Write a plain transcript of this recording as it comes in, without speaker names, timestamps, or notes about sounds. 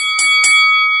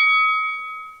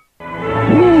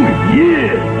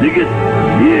dig it?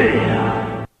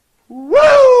 Yeah!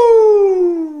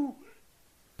 Woo!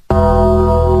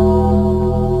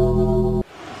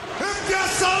 If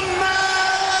there's some man,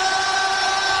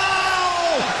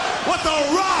 what the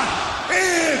Rock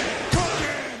is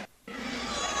cooking.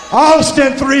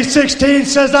 Austin 316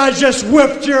 says I just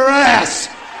whipped your ass.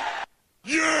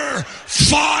 You're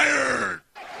fired.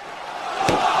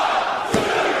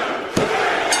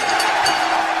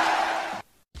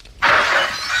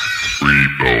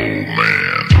 Repo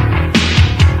Man.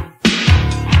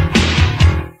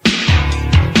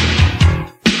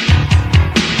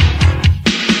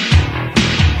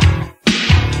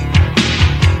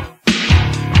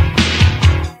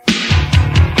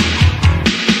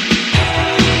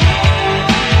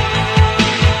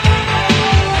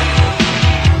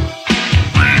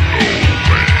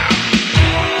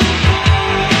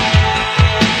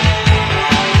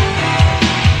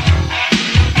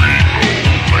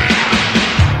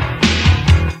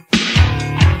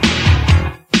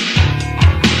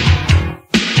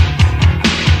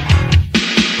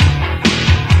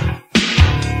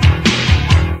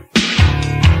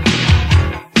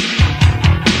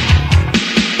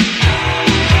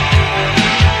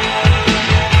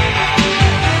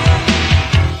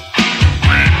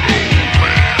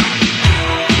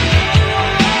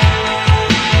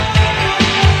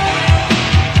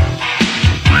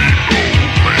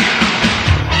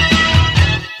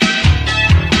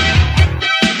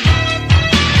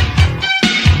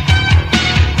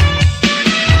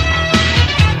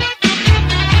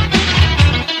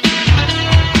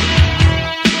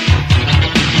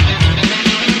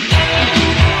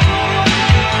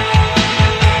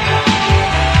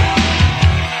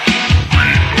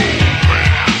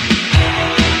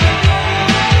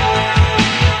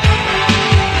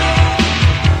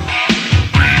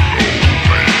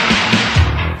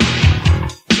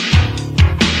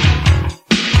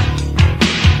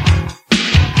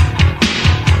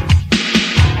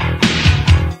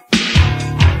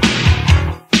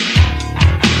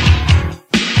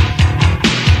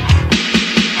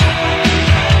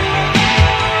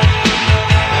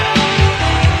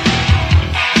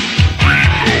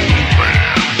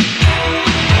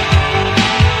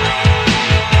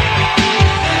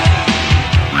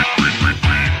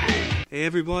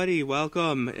 Everybody,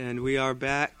 welcome, and we are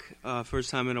back.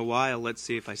 First time in a while. Let's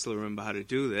see if I still remember how to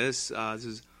do this. This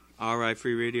is RI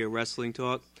Free Radio Wrestling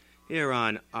Talk here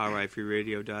on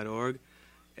RIFreeRadio.org,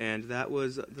 and that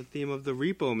was the theme of the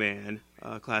Repo Man,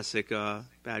 classic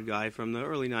bad guy from the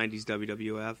early 90s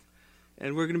WWF.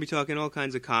 And we're going to be talking all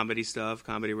kinds of comedy stuff,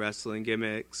 comedy wrestling,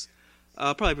 gimmicks.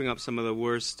 I'll probably bring up some of the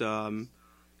worst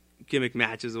gimmick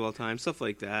matches of all time, stuff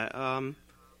like that.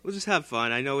 We'll just have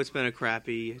fun. I know it's been a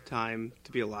crappy time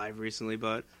to be alive recently,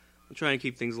 but I'll try and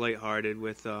keep things lighthearted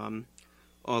with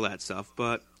all that stuff.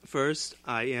 But first,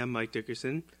 I am Mike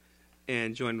Dickerson,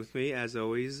 and joined with me, as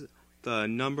always, the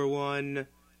number one...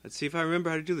 Let's see if I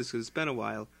remember how to do this, because it's been a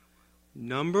while.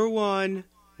 Number one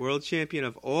world champion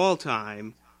of all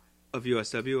time of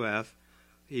USWF.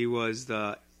 He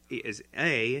is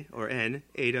A, or N,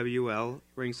 AWL,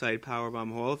 Ringside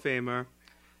Powerbomb Hall of Famer.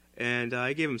 And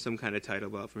I gave him some kind of title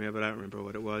belt from here, but I don't remember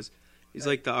what it was. He's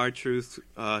like the R-Truth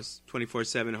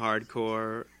 24/7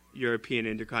 hardcore European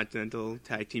Intercontinental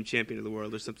Tag Team Champion of the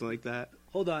World or something like that.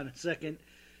 Hold on a second.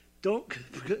 Don't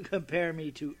compare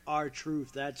me to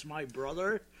R-Truth. That's my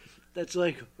brother. That's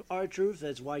like R-Truth.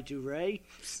 That's Y2 Ray.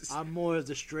 I'm more of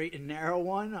the straight and narrow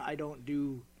one. I don't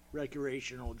do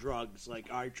recreational drugs like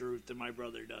R-Truth and my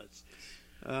brother does.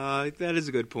 That is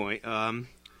a good point.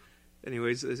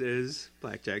 Anyways, this is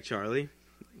Blackjack Charlie,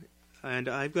 and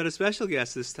I've got a special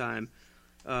guest this time,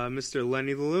 Mr.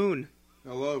 Lenny the Loon.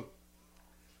 Hello.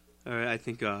 All right, I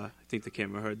think the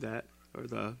camera heard that, or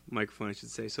the microphone, I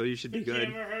should say. So you should be good. The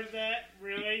camera heard that?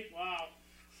 Really? Wow.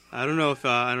 I don't know if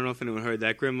anyone heard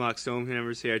that. Grimlock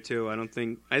Stonehammer's here too. I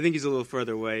think he's a little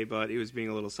further away, but he was being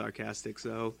a little sarcastic.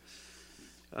 So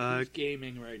he's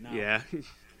gaming right now. Yeah.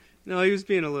 No, he was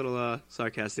being a little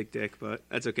sarcastic dick, but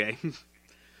that's okay.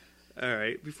 All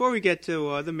right, before we get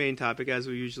to the main topic, as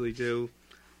we usually do,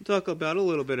 we'll talk about a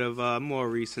little bit of more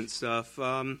recent stuff.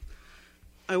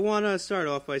 I want to start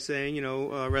off by saying,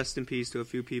 rest in peace to a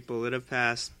few people that have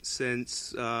passed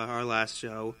since our last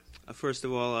show. First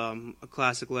of all, a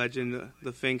classic legend,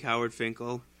 the Fink, Howard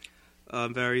Finkel.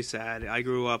 Very sad. I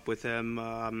grew up with him.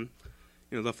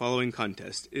 The following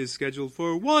contest is scheduled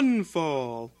for one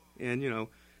fall. And,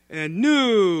 and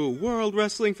new World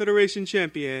Wrestling Federation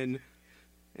champion.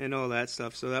 And all that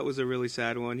stuff. So that was a really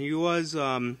sad one. He was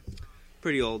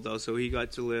pretty old, though, so he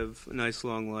got to live a nice,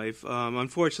 long life.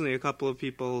 Unfortunately, a couple of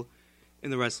people in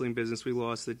the wrestling business we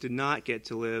lost that did not get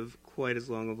to live quite as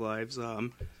long of lives.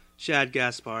 Shad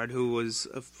Gaspard, who was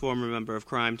a former member of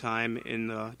Crime Time in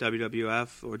the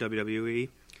WWF or WWE.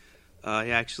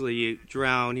 He actually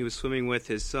drowned. He was swimming with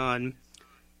his son,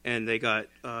 and they got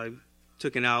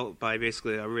taken out by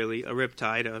basically a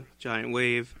riptide, a giant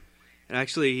wave. And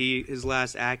actually, his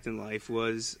last act in life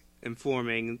was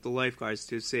informing the lifeguards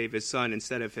to save his son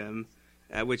instead of him,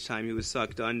 at which time he was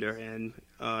sucked under, and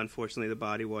unfortunately the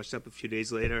body washed up a few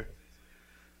days later.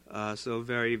 So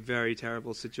very, very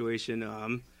terrible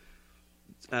situation.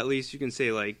 At least you can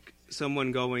say, like,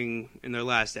 someone going in their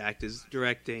last act is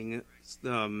directing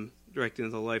the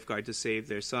lifeguard to save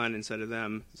their son instead of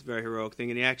them. It's a very heroic thing.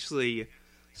 And he actually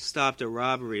stopped a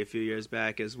robbery a few years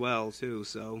back as well, too.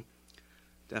 So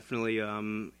definitely a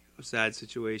sad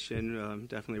situation.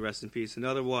 Definitely rest in peace.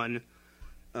 Another one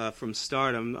from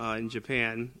Stardom in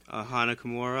Japan, Hana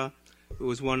Kimura, who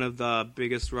was one of the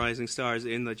biggest rising stars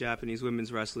in the Japanese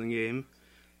women's wrestling game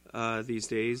these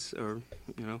days,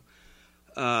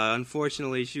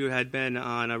 unfortunately, she had been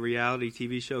on a reality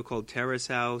TV show called Terrace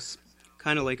House,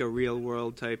 kind of like a real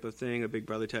world type of thing, a Big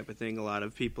Brother type of thing, a lot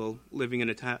of people living in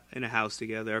a house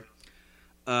together.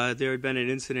 There had been an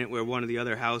incident where one of the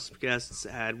other house guests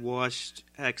had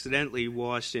accidentally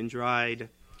washed and dried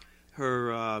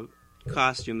her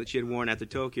costume that she had worn at the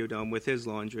Tokyo Dome with his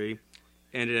laundry,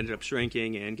 and it ended up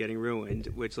shrinking and getting ruined,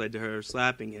 which led to her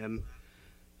slapping him.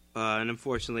 And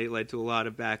unfortunately, it led to a lot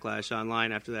of backlash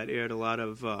online after that aired, a lot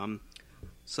of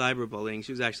cyberbullying.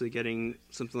 She was actually getting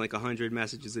something like 100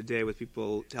 messages a day with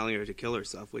people telling her to kill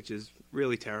herself, which is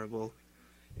really terrible.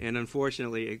 And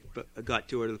unfortunately, it got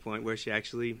to her to the point where she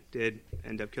actually did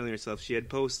end up killing herself. She had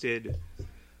posted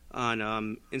on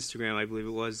Instagram, I believe it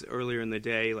was, earlier in the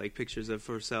day, like pictures of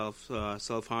herself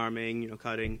self-harming,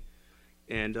 cutting,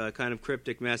 and a kind of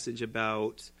cryptic message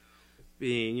about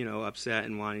being, upset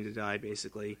and wanting to die,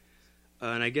 basically.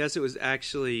 And I guess it was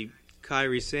actually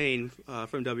Kairi Sane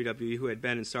from WWE, who had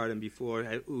been in Stardom before,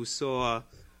 who saw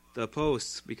the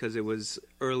posts, because it was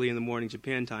early in the morning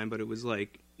Japan time, but it was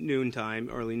like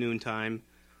early noon time,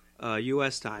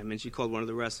 U.S. time, and she called one of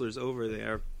the wrestlers over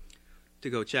there to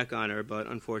go check on her, but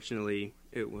unfortunately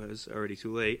it was already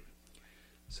too late.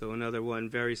 So another one,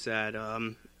 very sad.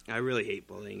 I really hate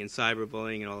bullying, and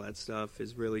cyberbullying and all that stuff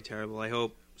is really terrible. I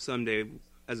hope someday,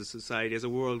 as a society, as a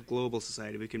global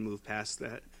society, we can move past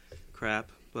that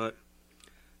crap. But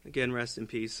again, rest in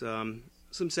peace.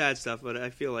 Some sad stuff, but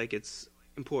I feel like it's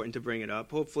important to bring it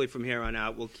up. Hopefully, from here on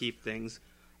out, we'll keep things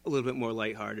a little bit more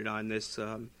lighthearted on this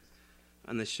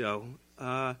show.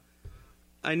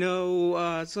 I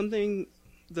know something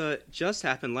that just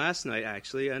happened last night,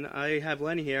 actually, and I have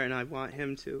Lenny here, and I want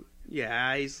him to. Yeah,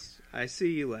 I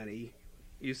see you, Lenny.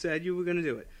 You said you were going to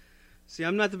do it. See,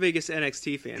 I'm not the biggest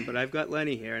NXT fan, but I've got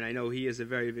Lenny here, and I know he is a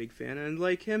very big fan, and I'd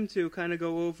like him to kind of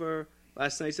go over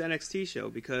last night's NXT show,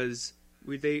 because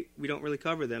we don't really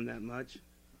cover them that much,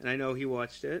 and I know he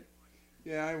watched it.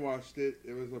 Yeah, I watched it.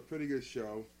 It was a pretty good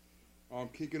show.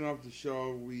 Kicking off the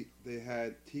show, they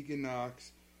had Tegan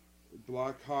Nox,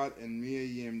 Blackheart, and Mia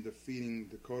Yim defeating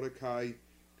Dakota Kai,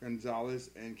 Gonzalez,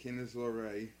 and Candice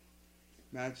LeRae.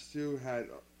 Match 2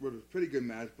 was a pretty good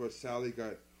match, but Sally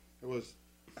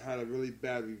had a really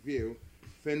bad review.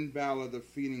 Finn Balor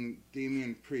defeating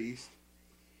Damian Priest.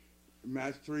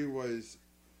 Match 3 was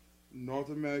North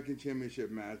American Championship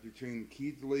match between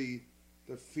Keith Lee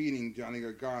defeating Johnny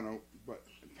Gargano, but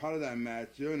part of that match,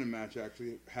 during the match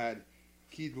actually, had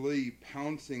Keith Lee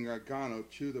pouncing Gargano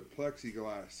to the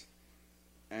plexiglass,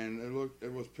 and it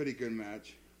was a pretty good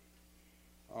match.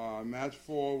 Match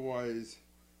 4 was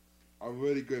a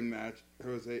really good match.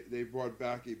 They brought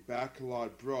back a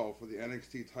Backlot Brawl for the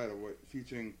NXT title,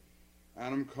 featuring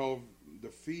Adam Cole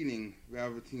defeating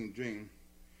Velveteen Dream,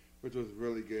 which was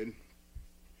really good.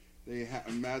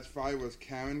 Match 5 was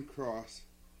Karen Cross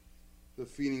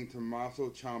defeating Tommaso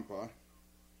Ciampa,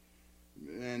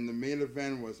 and the main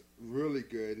event was really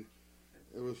good.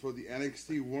 It was for the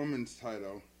NXT Women's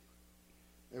title.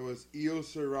 It was Io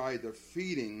Shirai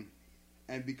defeating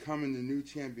and becoming the new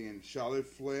champion, Charlotte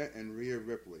Flair and Rhea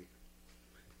Ripley.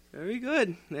 Very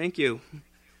good. Thank you.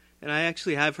 And I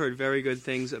actually have heard very good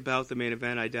things about the main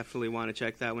event. I definitely want to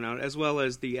check that one out, as well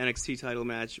as the NXT title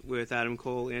match with Adam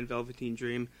Cole and Velveteen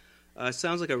Dream.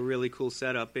 Sounds like a really cool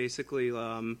setup, basically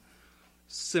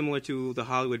similar to the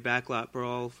Hollywood Backlot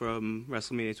Brawl from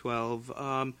WrestleMania 12.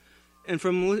 And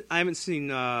I haven't seen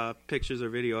pictures or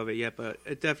video of it yet, but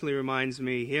it definitely reminds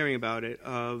me, hearing about it,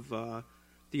 of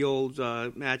the old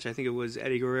match. I think it was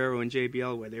Eddie Guerrero and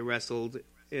JBL, where they wrestled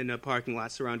in a parking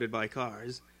lot surrounded by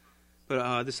cars.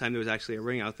 But this time there was actually a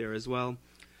ring out there as well.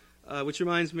 Which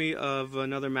reminds me of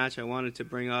another match I wanted to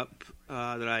bring up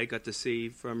that I got to see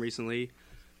from recently,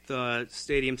 the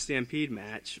Stadium Stampede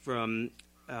match from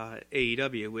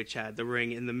AEW, which had the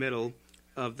ring in the middle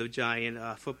of the giant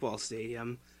football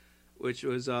stadium, which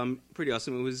was pretty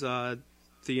awesome. It was the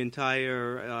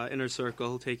entire Inner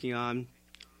Circle taking on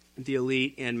the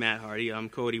Elite and Matt Hardy.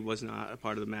 Cody was not a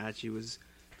part of the match. He was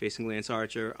facing Lance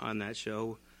Archer on that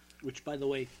show. Which, by the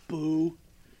way, boo.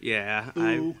 Yeah,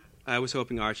 Boo. I was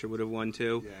hoping Archer would have won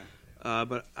too. Yeah.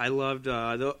 But I loved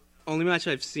the only match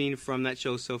I've seen from that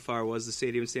show so far was the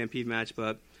Stadium Stampede match,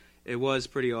 but it was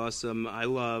pretty awesome. I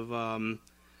love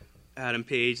Adam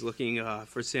Page looking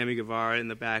for Sammy Guevara in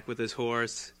the back with his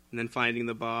horse, and then finding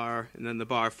the bar, and then the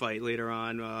bar fight later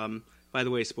on. By the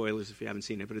way, spoilers if you haven't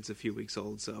seen it, but it's a few weeks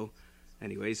old, so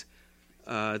anyways.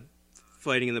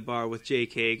 Fighting in the bar with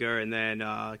Jake Hager, and then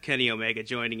Kenny Omega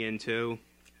joining in too.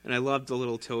 And I loved the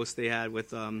little toast they had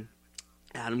with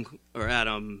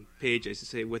Adam Page, I should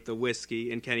say, with the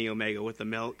whiskey, and Kenny Omega with the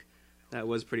milk. That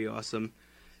was pretty awesome.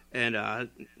 And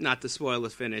not to spoil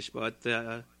the finish, but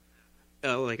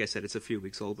like I said, it's a few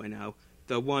weeks old by now.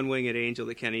 The one-winged angel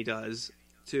that Kenny does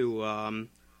to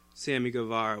Sammy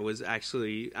Guevara was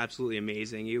actually absolutely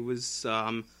amazing. It was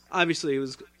obviously it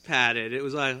was padded. It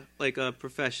was like a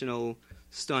professional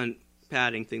stunt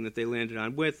padding thing that they landed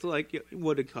on with like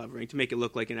wooded covering to make it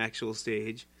look like an actual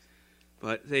stage.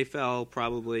 But they fell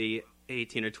probably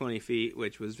 18 or 20 feet,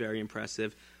 which was very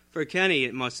impressive. For Kenny,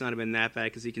 it must not have been that bad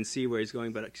because he can see where he's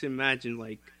going. But I can imagine,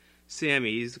 like,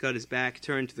 Sammy, he's got his back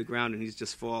turned to the ground and he's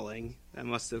just falling. That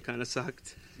must have kind of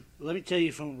sucked. Let me tell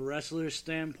you from a wrestler's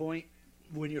standpoint,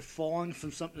 when you're falling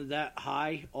from something that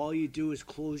high, all you do is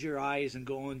close your eyes and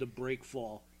go into break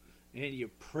fall. And you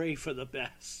pray for the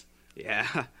best.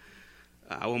 Yeah.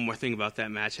 One more thing about that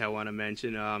match I want to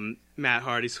mention. Matt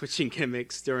Hardy switching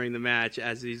gimmicks during the match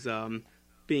as he's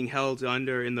being held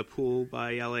under in the pool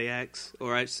by LAX,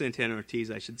 or Santana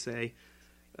Ortiz, I should say.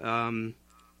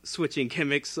 Switching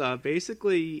gimmicks,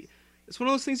 basically, it's one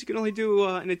of those things you can only do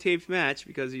in a taped match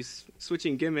because he's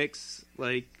switching gimmicks,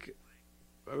 like,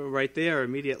 right there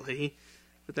immediately.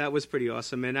 But that was pretty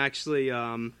awesome. And actually,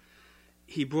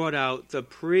 he brought out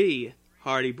the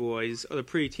Hardy Boys, or the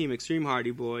pre-Team Extreme Hardy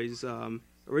Boys,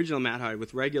 original Matt Hardy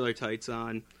with regular tights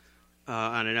on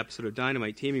an episode of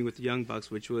Dynamite, teaming with the Young Bucks,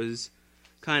 which was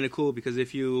kind of cool because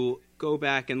if you go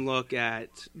back and look at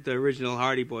the original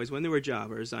Hardy Boys when they were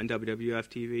jobbers on WWF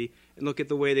TV and look at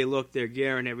the way they looked, their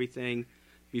gear and everything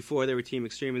before they were Team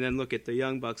Extreme, and then look at the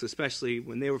Young Bucks, especially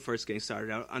when they were first getting started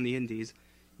out on the Indies,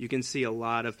 you can see a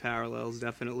lot of parallels,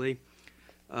 definitely.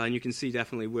 And you can see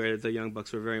definitely where the Young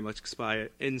Bucks were very much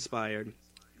inspired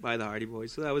by the Hardy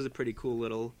Boys. So that was a pretty cool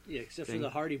little except thing. for the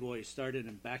Hardy Boys started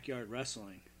in backyard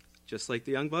wrestling. Just like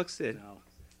the Young Bucks did. No.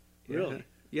 Yeah. Really?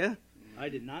 Yeah. I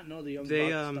did not know the Young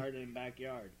Bucks started in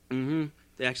backyard. Mm-hmm.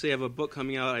 They actually have a book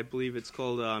coming out. I believe it's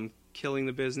called Killing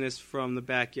the Business from the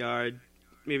Backyard,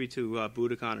 maybe to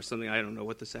Budokan or something. I don't know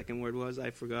what the second word was.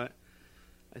 I forgot.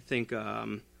 I think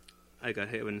I got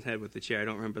hit in the head with the chair. I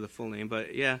don't remember the full name.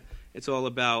 But, yeah, it's all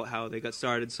about how they got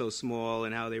started so small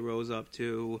and how they rose up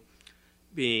to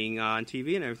being on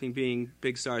TV and everything, being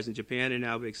big stars in Japan and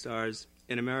now big stars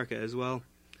in America as well.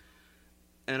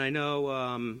 And I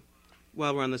know,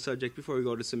 while we're on the subject, before we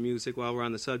go to some music, while we're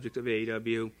on the subject of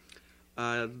AEW,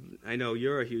 I know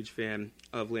you're a huge fan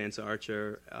of Lance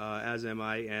Archer, as am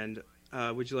I, and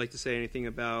would you like to say anything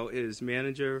about his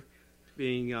manager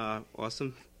being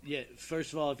awesome? Yeah,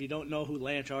 first of all, if you don't know who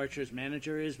Lance Archer's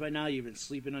manager is by now, you've been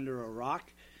sleeping under a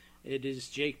rock. It is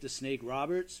Jake the Snake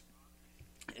Roberts,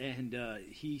 and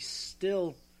he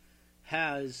still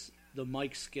has the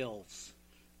mic skills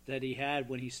that he had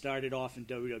when he started off in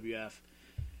WWF.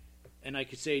 And I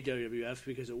could say WWF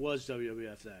because it was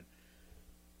WWF then.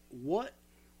 What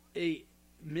a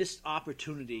missed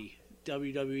opportunity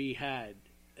WWE had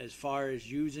as far as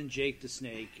using Jake the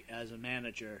Snake as a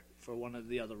manager for one of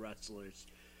the other wrestlers.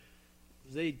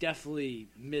 They definitely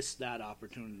missed that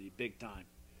opportunity big time.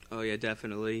 Oh, yeah,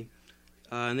 definitely.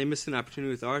 And they missed an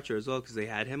opportunity with Archer as well because they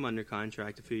had him under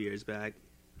contract a few years back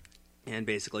and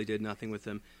basically did nothing with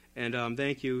him. And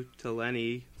thank you to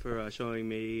Lenny for showing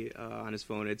me on his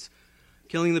phone. It's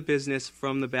Killing the Business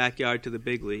from the Backyard to the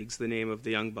Big Leagues, the name of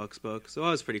the Young Bucks book. So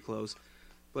I was pretty close.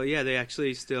 But yeah, they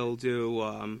actually still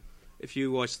do. If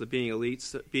you watch the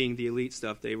Being the Elite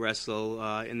stuff, they wrestle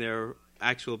in their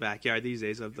actual backyard these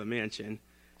days of the mansion,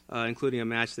 including a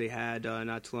match they had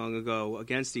not too long ago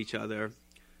against each other,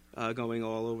 going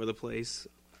all over the place.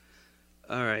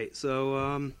 All right,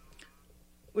 so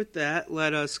with that,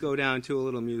 let us go down to a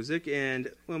little music,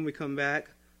 and when we come back,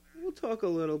 we'll we'll talk a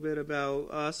little bit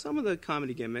about some of the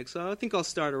comedy gimmicks. I think I'll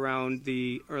start around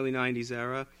the early 90s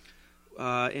era.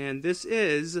 And this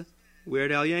is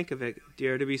Weird Al Yankovic,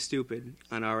 Dare to be Stupid,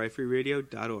 on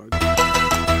RIFreeradio.org.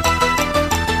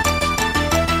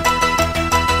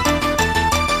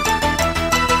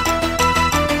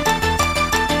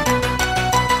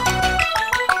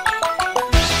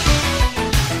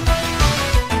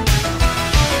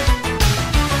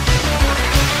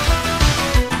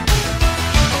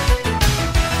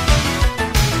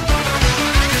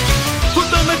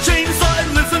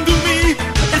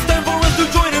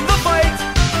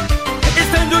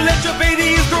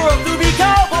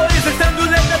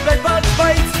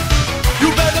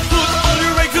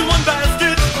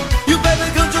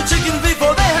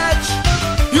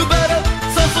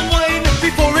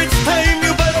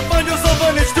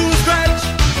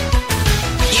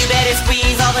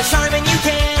 Charmin you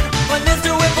can when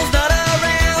Mr. Whipple's not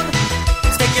around.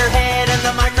 Stick your head in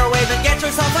the microwave and get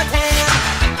yourself a tan.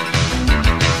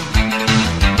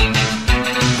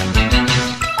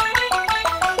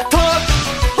 Talk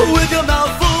with your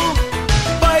mouth full.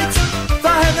 Bite the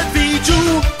hand that feeds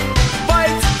you.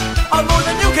 Bite on more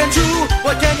than you can chew.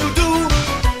 What can you do?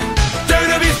 Dare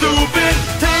to be stupid.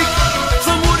 Take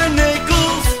some wooden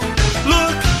nickels.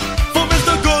 Look for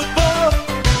Mr. Goodbar.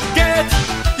 Get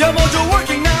your mojo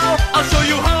working now. I'll show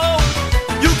you how.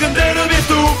 You can dare to be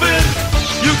stupid.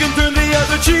 You can turn the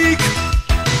other cheek.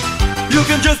 You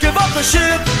can just give up the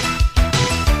ship.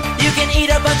 You can eat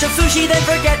a bunch of sushi, then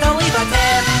forget to leave a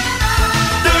tip.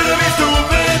 Dare to be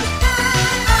stupid.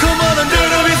 Come on and dare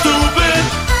to be stupid.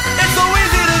 It's so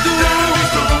easy to do. Dare to be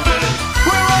stupid.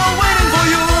 We're all waiting for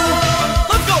you.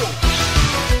 Let's go.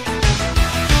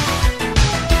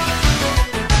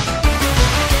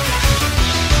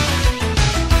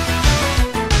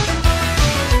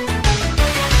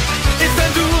 It's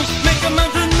time to make a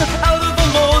mountain out of a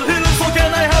molehill. So can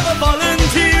I have a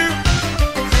volunteer?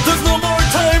 There's no more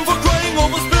time for crying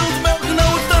over spilled milk.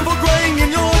 Now it's time for crying in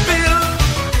your beer.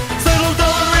 Settle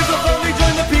down, raise a family,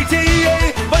 join the PTA.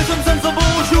 Buy some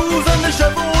sensible shoes and the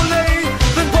Chevrolet.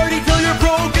 Then party till you're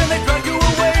broke and they drag you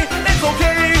away. It's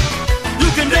okay, you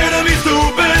can dare to be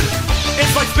stupid.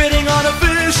 It's like spitting on a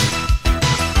fish.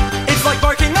 It's like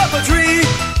barking up a tree.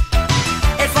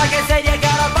 It's like I said, you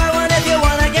gotta buy one if you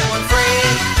wanna get one free.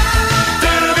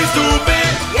 Dare to be stupid.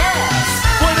 Yes.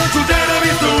 Why don't you dare to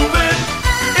be stupid?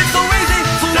 It's so easy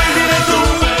to do.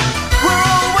 We're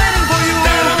all waiting for you.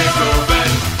 Dare to be stupid.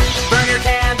 Burn your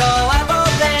candle at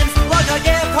both ends. Look a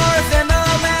gift horse in the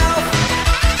mouth.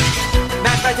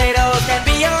 Mashed potatoes can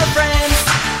be your friends.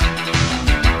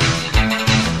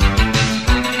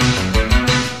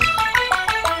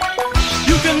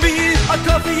 You can be a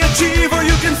coffee achiever.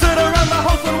 You can sit around the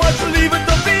house and watch Leave It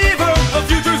to Beaver. The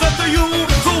future's up to you,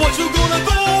 so what you gonna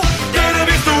do? Dare to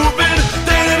be stupid,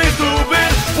 dare to be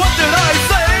stupid. What did I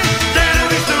say? Dare to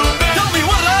be stupid. Tell me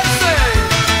what I say.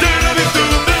 Dare to be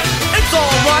stupid. It's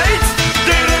alright.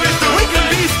 Dare to be stupid. We can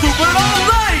be stupid all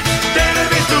night. Dare to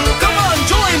be stupid. Come on,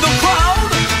 join the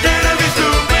crowd. Dare to be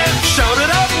stupid. Shout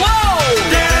it out loud.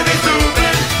 Dare to be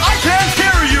stupid. I can't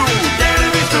hear you. Dare to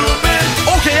be stupid.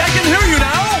 Okay, I can hear you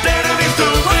now. Dare to be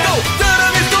stupid. Let's go. Dare to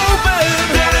be stupid.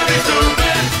 Dare to be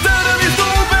stupid. Dare to be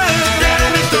stupid. Dare to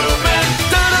be stupid.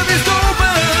 Dare to be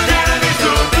stupid. Dare to be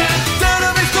stupid. Dare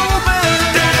to be stupid.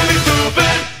 Dare to be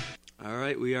stupid. All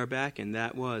right, we are back, and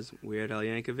that was Weird Al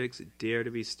Yankovic's Dare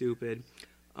to be Stupid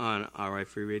on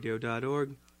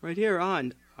RIFreeradio.org, right here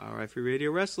on RI Free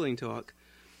Radio Wrestling Talk.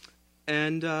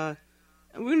 And we're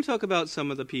going to talk about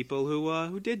some of the people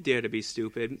who did dare to be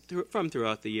stupid from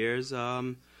throughout the years.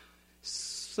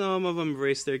 Some of them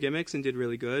erased their gimmicks and did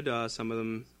really good. Some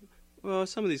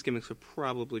of these gimmicks were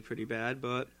probably pretty bad,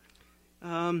 but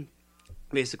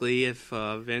basically, if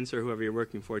Vince or whoever you're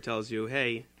working for tells you,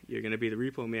 hey, you're going to be the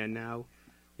Repo Man now,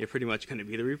 you're pretty much going to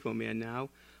be the Repo Man now,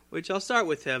 which I'll start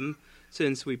with him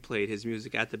since we played his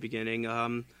music at the beginning.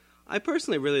 I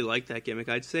personally really liked that gimmick.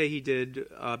 I'd say he did,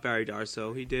 Barry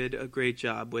Darsow, he did a great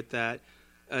job with that.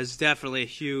 It's definitely a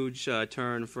huge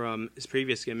turn from his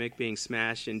previous gimmick being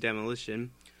Smash and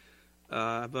Demolition.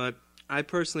 But I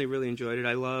personally really enjoyed it.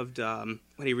 I loved when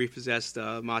he repossessed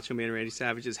Macho Man Randy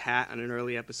Savage's hat on an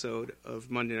early episode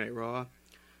of Monday Night Raw.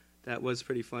 That was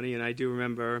pretty funny, and I do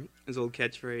remember his old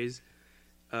catchphrase,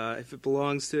 if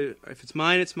it's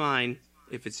mine, it's mine.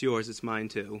 If it's yours, it's mine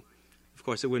too. Of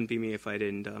course, it wouldn't be me if I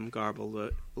didn't garble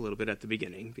a little bit at the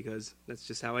beginning, because that's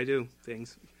just how I do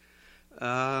things.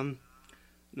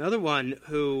 Another one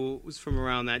who was from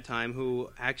around that time who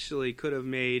actually could have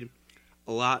made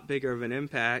a lot bigger of an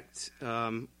impact,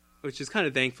 which is kind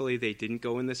of thankfully they didn't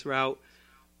go in this route,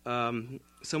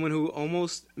 someone who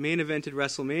almost main evented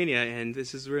WrestleMania, and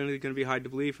this is really going to be hard to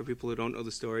believe for people who don't know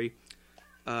the story.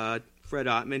 Fred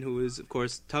Ottman, who was, of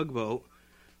course, Tugboat,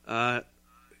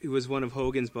 he was one of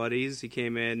Hogan's buddies. He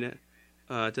came in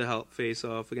to help face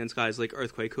off against guys like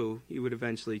Earthquake, who he would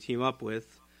eventually team up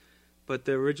with. But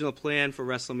the original plan for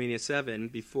WrestleMania 7,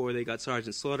 before they got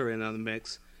Sergeant Slaughter in on the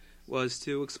mix, was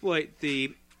to exploit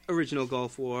the original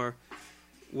Gulf War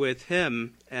with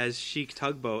him as Sheik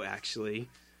Tugboat, actually.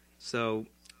 So,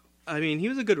 I mean, he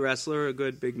was a good wrestler, a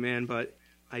good big man, but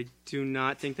I do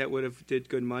not think that would have did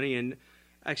good money. And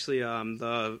actually,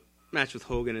 the match with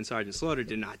Hogan and Sergeant Slaughter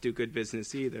did not do good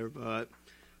business either, but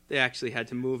they actually had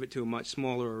to move it to a much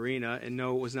smaller arena. And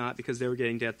no, it was not because they were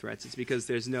getting death threats. It's because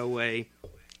there's no way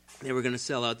they were going to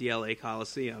sell out the LA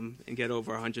Coliseum and get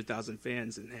over 100,000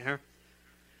 fans in there.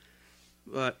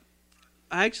 But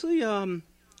I actually, I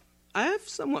have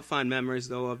somewhat fond memories,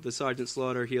 though, of the Sergeant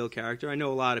Slaughter heel character. I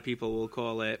know a lot of people will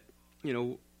call it,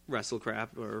 wrestle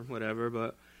crap or whatever,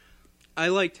 but I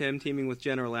liked him teaming with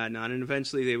General Adnan, and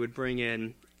eventually they would bring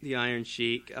in the Iron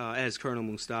Sheik as Colonel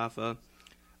Mustafa,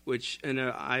 which an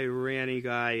Irani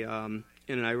guy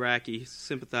in an Iraqi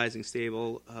sympathizing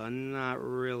stable, not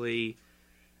really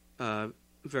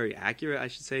very accurate, I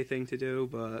should say, thing to do,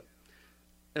 but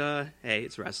hey,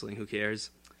 it's wrestling, who cares?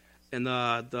 And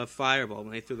the fireball,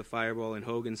 when they threw the fireball in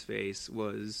Hogan's face,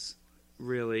 was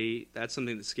really, that's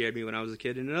something that scared me when I was a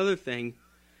kid. And another thing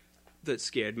that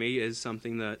scared me is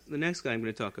something that the next guy I'm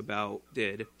going to talk about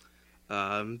did.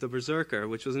 The Berserker,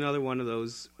 which was another one of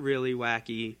those really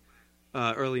wacky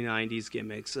early 90s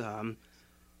gimmicks.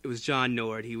 It was John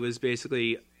Nord. He was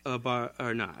basically not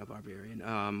a barbarian,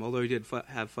 although he did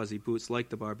have fuzzy boots like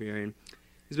the barbarian.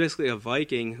 He's basically a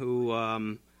Viking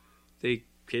who they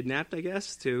kidnapped, I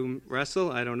guess, to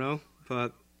wrestle. I don't know.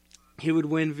 But he would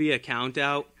win via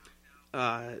countout,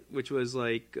 which was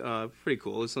like pretty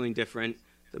cool. It was something different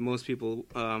that most people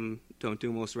don't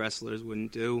do, most wrestlers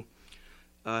wouldn't do.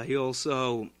 He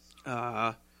also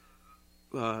won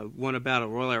a battle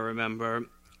royal, I remember,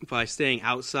 by staying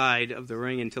outside of the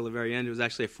ring until the very end. It was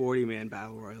actually a 40-man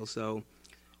battle royal, so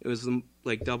it was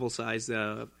like double size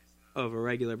of a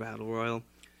regular battle royal.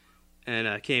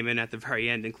 And came in at the very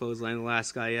end and clotheslined the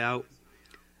last guy out.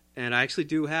 And I actually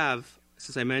do have,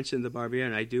 since I mentioned the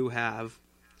Barbarian, I do have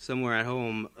somewhere at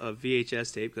home a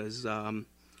VHS tape, because I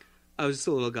was just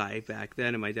a little guy back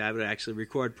then, and my dad would actually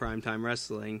record Primetime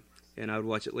Wrestling, and I would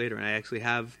watch it later. And I actually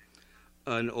have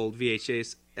an old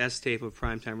VHS tape of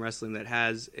Primetime Wrestling that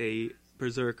has a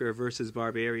Berserker versus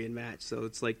Barbarian match. So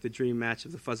it's like the dream match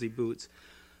of the fuzzy boots.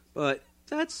 But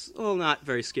that's all not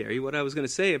very scary. What I was going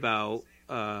to say about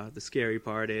the scary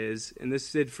part is, and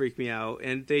this did freak me out,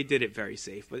 and they did it very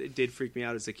safe, but it did freak me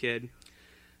out as a kid,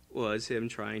 was him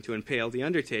trying to impale The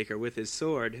Undertaker with his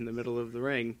sword in the middle of the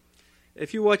ring.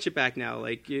 If you watch it back now,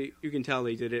 like you can tell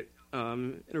they did it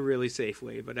in a really safe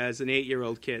way, but as an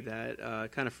 8-year-old kid,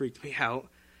 that kind of freaked me out.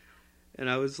 And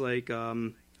I was like, I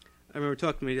remember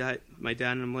talking to my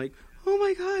dad, and I'm like, oh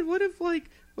my god, what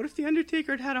if The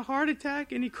Undertaker had a heart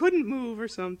attack and he couldn't move or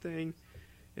something?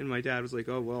 And my dad was like,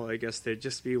 oh, well, I guess there'd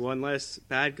just be one less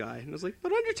bad guy. And I was like,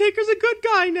 but Undertaker's a good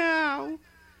guy now!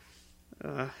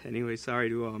 Anyway, sorry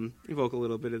to evoke a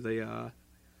little bit of the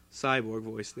cyborg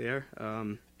voice there.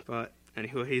 But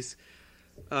anyways,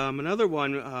 another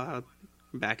one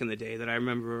back in the day that I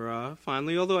remember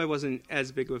fondly, although I wasn't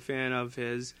as big of a fan of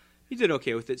his, he did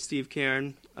okay with it, Steve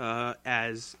Cairn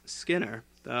as Skinner,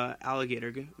 the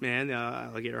alligator man, the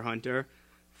alligator hunter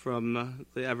from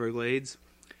the Everglades.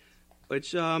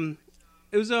 Which, it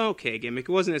was an okay gimmick.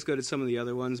 It wasn't as good as some of the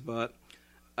other ones, but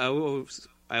I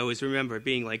always remember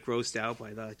being, like, grossed out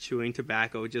by the chewing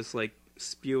tobacco just, like,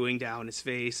 spewing down his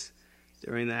face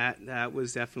during that. That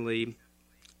was definitely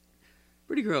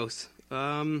pretty gross.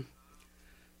 Another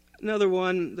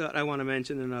one that I want to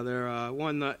mention,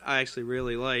 one that I actually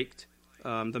really liked,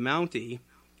 the Mountie.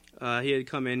 He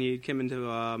came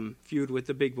into feud with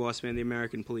the Big Boss Man, the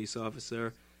American police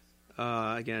officer,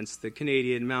 against the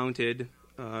Canadian mounted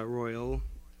Royal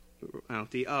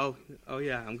Mountie. Oh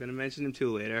yeah, I'm going to mention him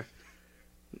too later.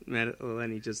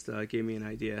 Lenny just gave me an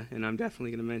idea, and I'm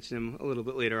definitely going to mention him a little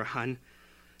bit later on.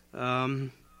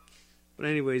 But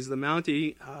anyways, the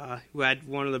Mountie, who had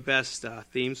one of the best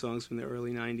theme songs from the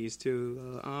early 90s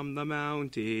too. I'm the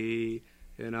Mountie,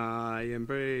 and I am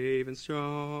brave and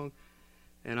strong.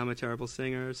 And I'm a terrible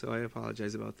singer, so I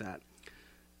apologize about that.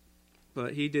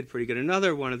 But he did pretty good.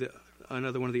 Another one of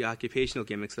the occupational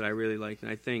gimmicks that I really liked,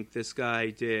 and I think this guy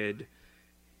did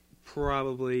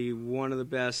probably one of the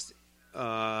best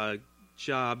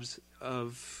jobs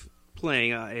of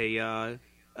playing a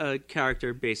a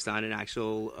character based on an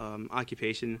actual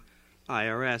occupation,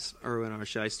 IRS, Irwin R.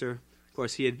 Shyster. Of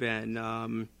course, he had been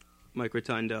Mike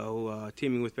Rotundo,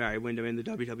 teaming with Barry Windham in the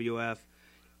WWF,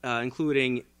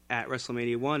 including at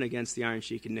WrestleMania 1 against the Iron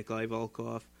Sheik and Nikolai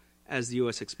Volkov as the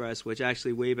U.S. Express, which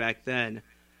actually way back then,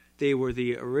 they were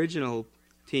the original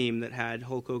team that had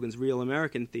Hulk Hogan's Real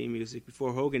American theme music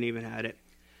before Hogan even had it.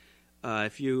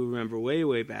 If you remember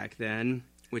way back then,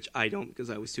 which I don't because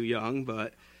I was too young,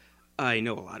 but I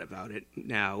know a lot about it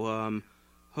now.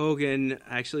 Hogan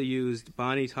actually used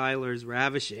Bonnie Tyler's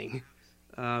Ravishing,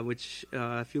 which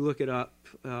if you look it up,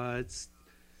 it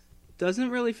doesn't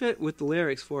really fit with the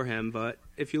lyrics for him, but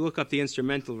if you look up the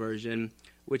instrumental version,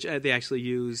 which they actually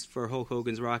used for Hulk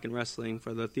Hogan's Rockin' Wrestling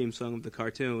for the theme song of the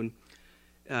cartoon,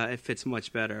 it fits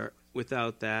much better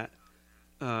without that,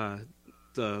 the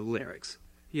lyrics.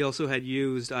 He also had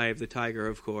used Eye of the Tiger,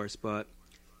 of course, but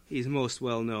he's most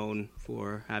well known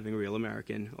for having Real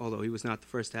American, although he was not the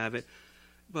first to have it.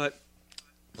 But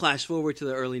flash forward to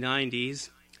the early 90s,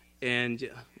 and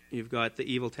you've got the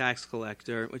Evil Tax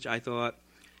Collector, which I thought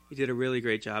he did a really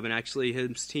great job. And actually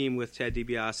his team with Ted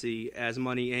DiBiase as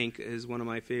Money Inc. is one of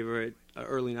my favorite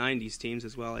early 90s teams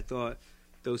as well. I thought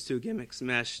those two gimmicks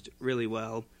meshed really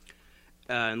well.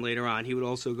 And later on, he would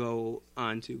also go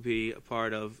on to be a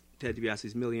part of Ted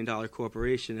DiBiase's $1 Million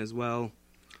Corporation as well,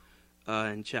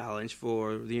 and challenge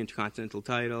for the Intercontinental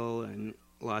title and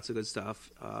lots of good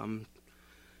stuff.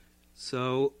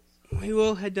 So we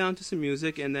will head down to some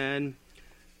music, and then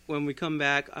when we come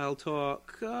back, I'll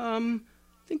talk,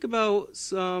 think about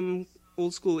some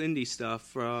old school indie stuff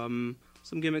from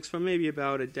some gimmicks from maybe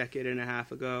about a decade and a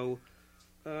half ago.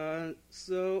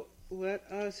 So let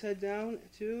us head down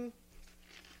to,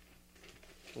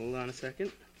 hold on a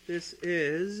second. This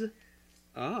is,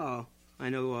 I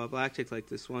know Black Tick liked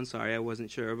this one. Sorry, I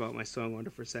wasn't sure about my song order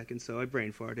for a second, so I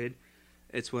brain farted.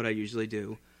 It's what I usually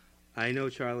do. I know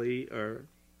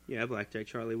Black Tick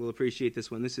Charlie will appreciate this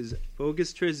one. This is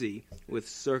Bogus Trizzy with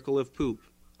Circle of Poop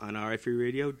on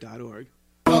RFRadio.org.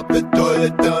 Up the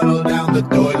toilet tunnel, down the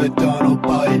toilet tunnel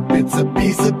pipe. It's a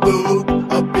piece of poop,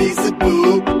 a piece of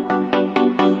poop.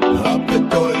 Up the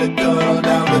toilet tunnel,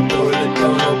 down the toilet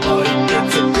tunnel pipe.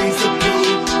 It's a piece of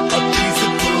poop, a piece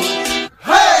of poop.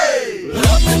 Hey!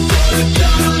 Up the toilet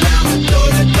tunnel, down the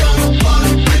toilet tunnel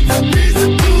pipe. It's a piece of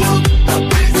poop, a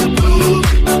piece of poop.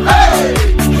 Hey!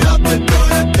 Up the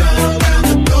toilet tunnel, down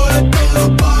the toilet tunnel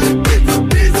pipe. It's a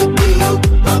piece of poop,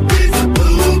 a piece of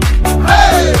poop.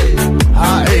 Hey! I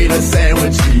ate a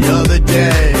sandwich the other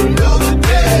day,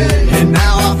 and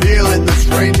now I'm feeling the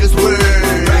strangest way.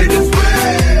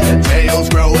 The tail's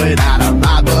growing out of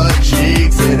my butt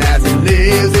cheeks, and as it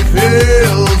leaves, it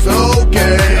feels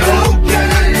okay.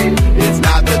 It's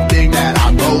not the thing that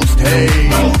I most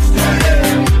hate.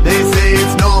 They say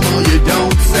it's normal, you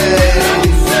don't say.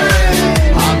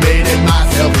 I made it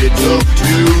myself, it took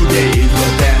 2 days,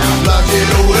 but then I flushed it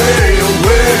away.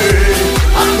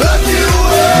 I flushed it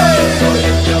away.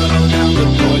 Down the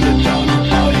toilet tunnel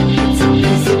pipe. It's a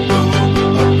piece of poop,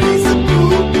 a piece of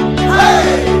poop.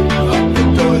 Hey! Up the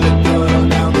toilet tunnel,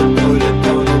 down the toilet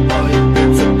tunnel pipe.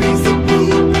 It's a piece of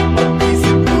poop, a piece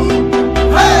of poop.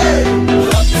 Hey!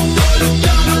 Up the toilet tunnel,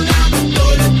 down the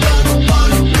toilet tunnel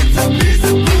pipe. It's a piece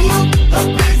of poop, a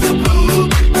piece of poop.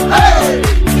 Hey!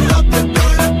 Up the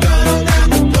toilet tunnel, down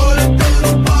the toilet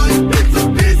tunnel pipe. It's a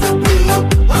piece of poop,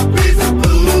 a piece of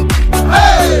poop.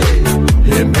 Hey!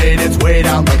 It made its way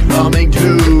down the plumbing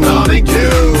tube.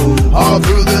 All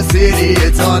through the city,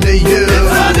 it's under you.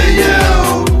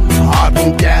 Hard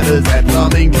poop gathers at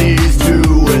plumbing keys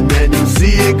too, and then you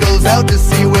see it goes out to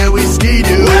sea where we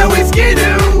ski-doo.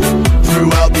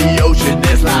 Throughout the ocean,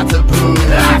 there's lots of poop.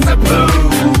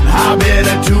 I met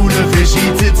a tuna fish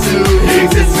eats it too.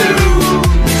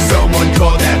 Someone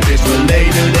called that fish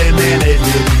related, and then it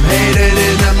made it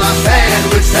into my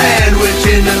sandwich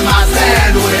into my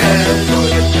sandwich.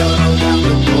 Down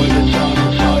the toilet tunnel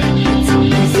pipe. It's a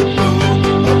piece of poop,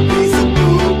 a piece of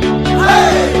poop.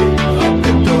 Hey! Up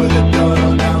the toilet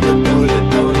tunnel, down the toilet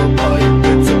tunnel pipe.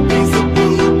 It's a piece of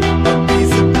poop, a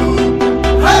piece of poop.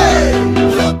 Hey!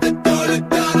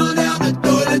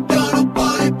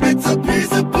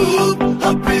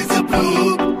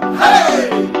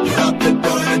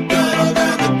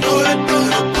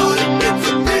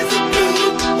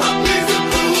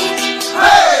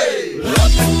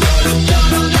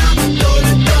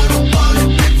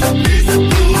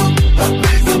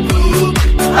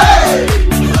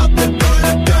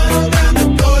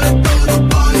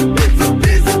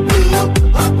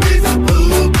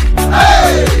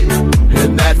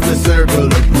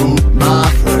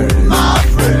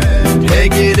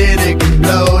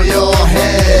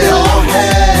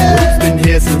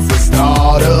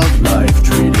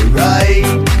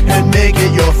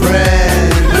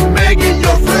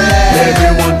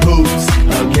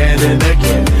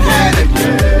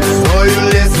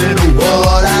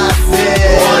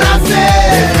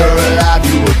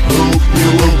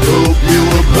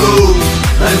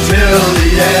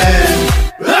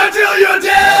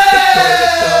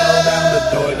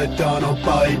 tunnel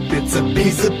pipe. It's a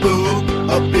piece of poop,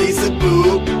 a piece of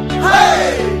poop.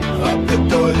 Hey! Up the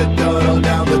toilet tunnel,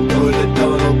 down the toilet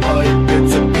tunnel pipe.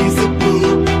 It's a piece of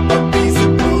poop, a piece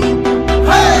of poop.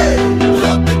 Hey!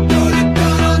 Up the toilet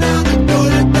tunnel, down the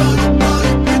toilet tunnel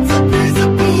pipe. It's a piece of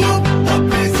poop, a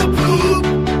piece of poop.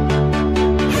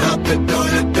 Up the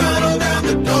toilet tunnel, down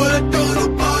the toilet tunnel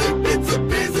pipe. It's a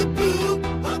piece of poop,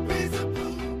 a piece of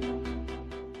poop.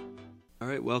 All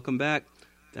right, welcome back.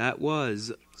 That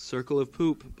was Circle of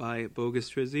Poop by Bogus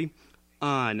Trizzy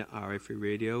on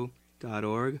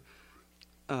rifreeradio.org.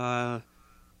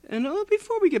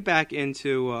 Before we get back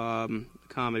into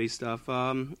comedy stuff,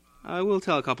 I will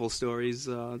tell a couple stories.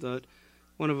 The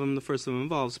first of them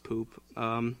involves poop.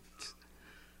 The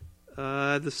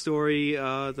story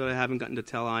that I haven't gotten to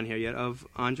tell on here yet of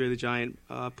Andre the Giant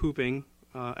pooping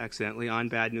accidentally on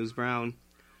Bad News Brown,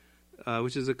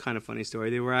 which is a kind of funny story.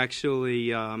 They were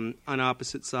actually on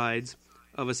opposite sides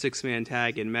of a six-man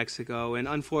tag in Mexico, and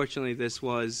unfortunately this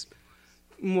was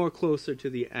more closer to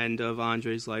the end of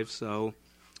Andre's life, so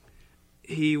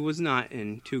he was not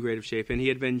in too great of shape, and he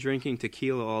had been drinking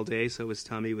tequila all day, so his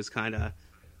tummy was kind of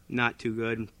not too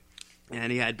good,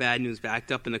 and he had Bad News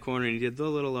backed up in the corner, and he did the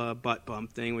little butt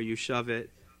bump thing where you shove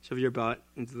your butt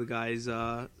into the guy's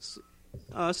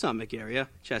stomach area,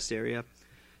 chest area,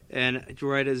 and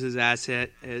right as his ass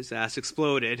hit, his ass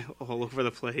exploded all over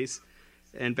the place,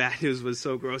 and Bad News was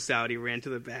so grossed out he ran to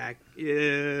the back.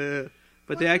 Yeah.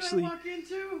 But they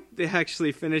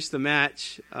actually finished the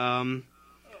match, and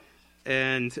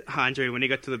Andre, when he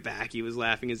got to the back, he was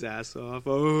laughing his ass off.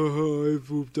 Oh, I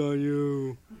pooped on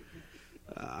you.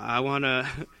 I want to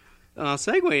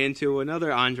segue into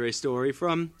another Andre story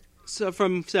from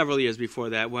several years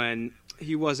before that, when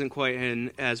he wasn't quite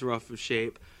in as rough of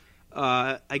shape.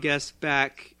 I guess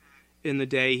back in the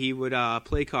day, he would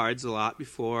play cards a lot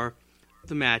before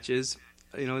the matches,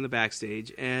 in the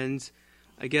backstage, and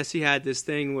I guess he had this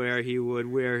thing where he would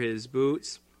wear his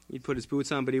boots. He'd put his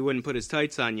boots on, but he wouldn't put his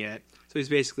tights on yet. So he's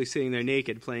basically sitting there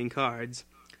naked playing cards.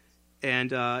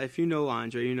 And if you know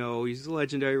Andre, you know he's a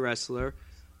legendary wrestler.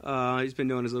 He's been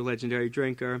known as a legendary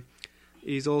drinker.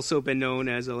 He's also been known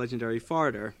as a legendary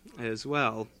farter as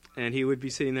well. And he would be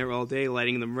sitting there all day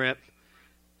letting them rip.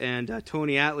 And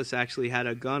Tony Atlas actually had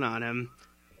a gun on him,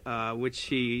 which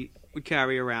he would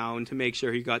carry around to make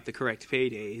sure he got the correct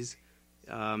paydays.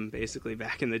 Basically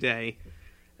back in the day,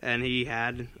 and he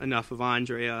had enough of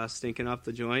Andre stinking up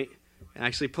the joint, and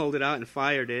actually pulled it out and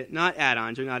fired it, not at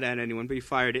Andre, not at anyone, but he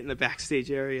fired it in the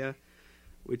backstage area,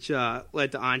 which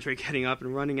led to Andre getting up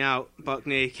and running out buck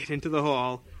naked into the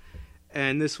hall.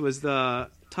 And this was the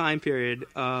time period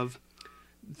of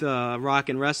the Rock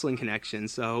and Wrestling Connection,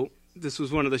 so this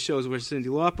was one of the shows where Cyndi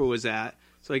Lauper was at.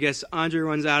 So I guess Andre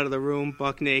runs out of the room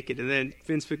buck naked, and then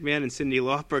Vince McMahon and Cyndi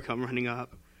Lauper come running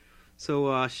up.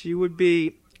 So she would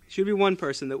be one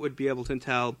person that would be able to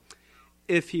tell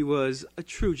if he was a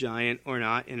true giant or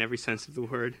not, in every sense of the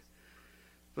word.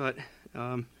 But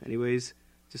anyways,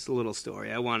 just a little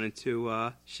story I wanted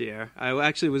to share. I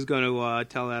actually was going to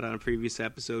tell that on a previous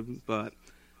episode, but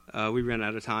we ran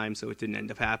out of time, so it didn't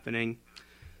end up happening.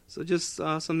 So just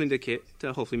something to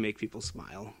hopefully make people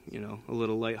smile, a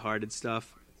little lighthearted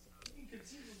stuff.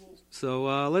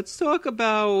 So let's talk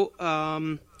about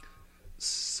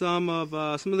some of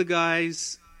the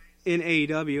guys in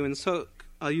AEW, and so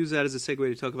I'll use that as a segue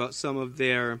to talk about some of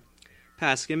their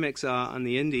past gimmicks on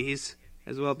the indies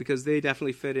as well, because they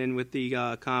definitely fit in with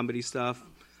the comedy stuff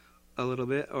a little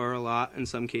bit, or a lot in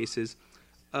some cases.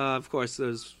 Of course,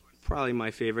 there's probably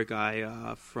my favorite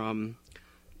guy from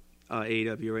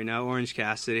AEW right now, Orange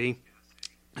Cassidy,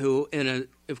 who,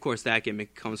 of course, that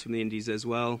gimmick comes from the indies as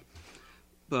well,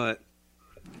 but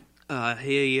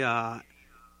he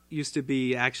used to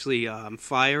be actually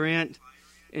Fire Ant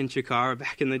in Chikara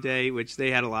back in the day, which they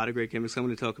had a lot of great gimmicks. I'm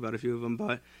going to talk about a few of them,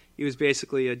 but he was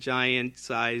basically a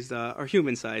giant-sized, or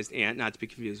human-sized ant, not to be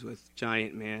confused with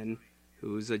Giant Man,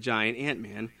 who's a giant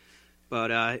Ant-Man.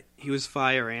 But he was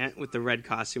Fire Ant with the red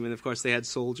costume, and of course they had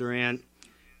Soldier Ant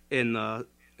in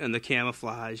the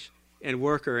camouflage, and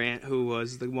Worker Ant, who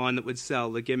was the one that would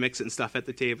sell the gimmicks and stuff at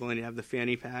the table, and he'd have the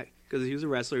fanny pack, because he was a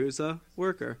wrestler, he was a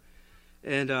worker.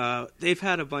 And they've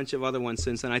had a bunch of other ones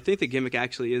since, and I think the gimmick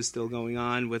actually is still going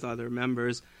on with other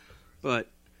members. But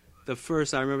I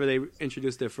remember they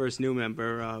introduced their first new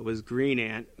member was Green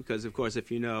Ant, because of course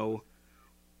if you're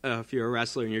a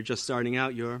wrestler and you're just starting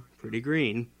out, you're pretty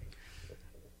green.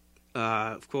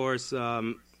 Of course,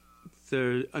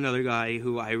 there's another guy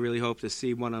who I really hope to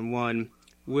see one-on-one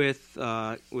with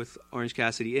Orange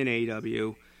Cassidy in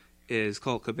AEW is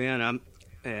Colt Cabana.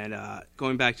 And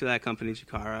going back to that company,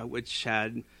 Chikara, which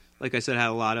had like I said, had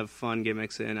a lot of fun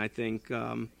gimmicks, and I think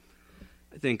a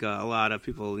lot of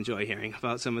people enjoy hearing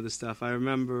about some of the stuff. I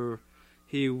remember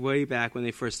he, way back when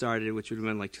they first started, which would have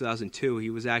been like 2002, he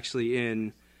was actually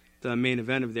in the main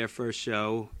event of their first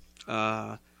show,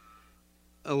 along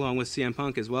with CM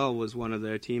Punk as well, was one of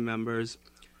their team members.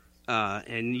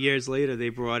 And years later, they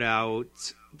brought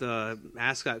out the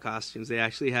mascot costumes. They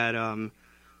actually had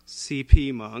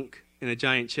CP Monk in a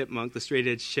giant chipmunk, the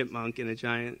straight-edge chipmunk in a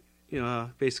giant,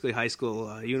 basically high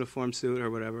school uniform suit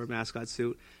or whatever, mascot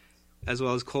suit, as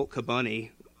well as Colt Cabana,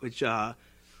 which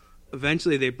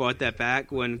eventually they brought that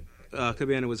back when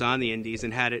Cabana was on the Indies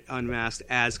and had it unmasked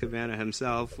as Cabana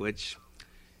himself, which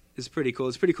is pretty cool.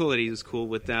 It's pretty cool that he was cool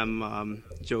with them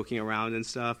joking around and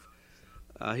stuff.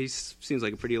 He seems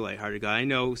like a pretty lighthearted guy. I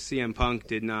know CM Punk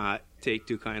did not take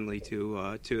too kindly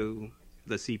to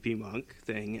the CP Monk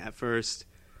thing at first,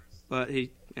 but he's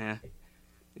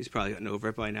probably gotten over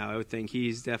it by now. I would think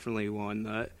he's definitely one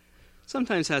that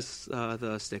sometimes has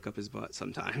the stick up his butt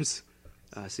sometimes.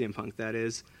 CM Punk, that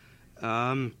is.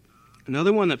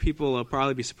 Another one that people will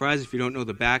probably be surprised if you don't know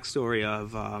the backstory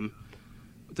of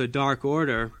the Dark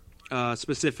Order,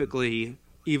 specifically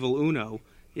Evil Uno.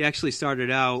 He actually started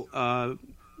out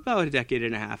about a decade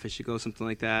and a half-ish ago, something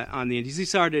like that, on the Indies. He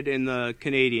started in the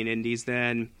Canadian Indies,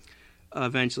 then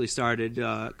eventually started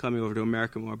coming over to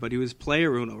America more. But he was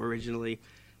Player Uno originally,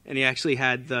 and he actually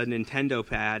had the Nintendo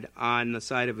pad on the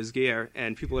side of his gear,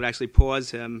 and people would actually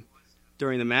pause him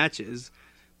during the matches,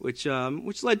 which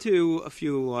led to a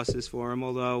few losses for him,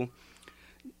 although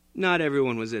not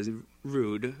everyone was as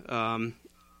rude.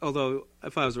 Although,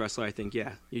 if I was a wrestler, I think,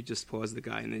 you just pause the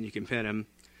guy and then you can pin him.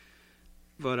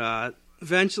 But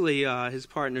eventually, his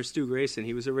partner, Stu Grayson,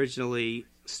 he was originally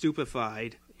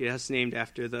Stupefied. Yes, named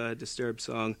after the Disturbed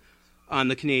song, on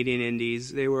the Canadian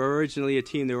Indies. They were originally a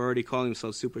team. They were already calling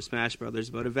themselves Super Smash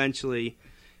Brothers, but eventually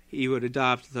he would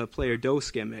adopt the Player Dos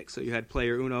gimmick. So you had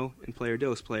Player Uno and Player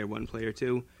Dos, Player 1, Player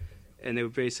 2. And they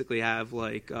would basically have,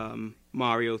 like,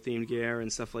 Mario-themed gear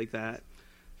and stuff like that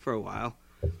for a while.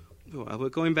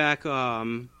 But going back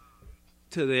to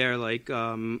there, like,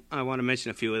 I want to mention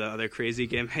a few of the other crazy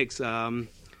gimmicks. I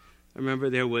remember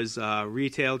there was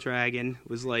Retail Dragon,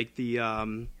 was like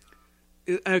the...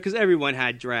 because everyone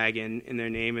had Dragon in their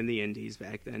name in the Indies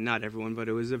back then. Not everyone, but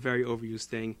it was a very overused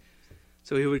thing.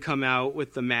 So he would come out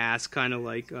with the mask, kind of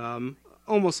like...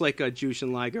 almost like a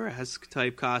Jushin Liger-esque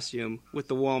type costume with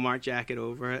the Walmart jacket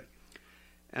over it.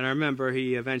 And I remember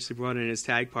he eventually brought in his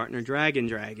tag partner,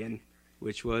 Dragon,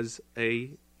 which was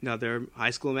another high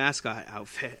school mascot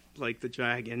outfit, like the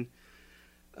Dragon.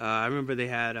 I remember they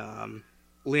had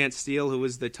Lance Steele, who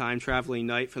was the time-traveling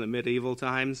knight from the medieval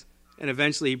times. And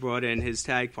eventually he brought in his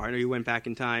tag partner. He went back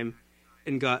in time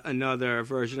and got another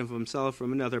version of himself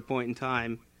from another point in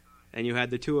time. And you had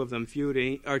the two of them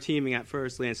teaming at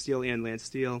first, Lance Steele and Lance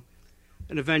Steele.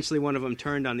 And eventually one of them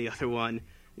turned on the other one.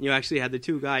 And you actually had the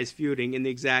two guys feuding in the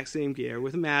exact same gear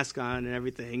with a mask on and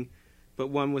everything. But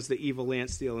one was the evil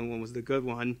Lance Steele and one was the good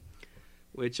one,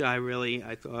 which I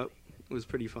thought was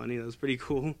pretty funny. That was pretty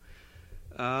cool.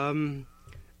 It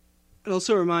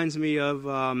also reminds me of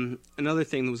another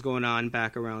thing that was going on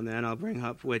back around then, I'll bring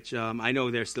up, which I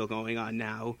know they're still going on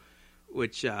now,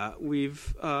 which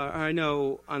I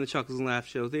know on the Chuckles and Laughs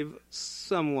show, they've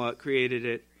somewhat created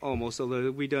it almost, although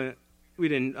we didn't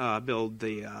build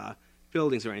the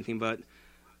buildings or anything, but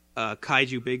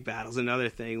Kaiju Big Battle's another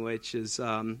thing, which is,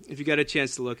 if you get a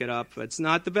chance to look it up, it's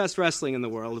not the best wrestling in the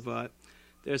world, but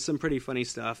there's some pretty funny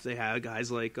stuff. They have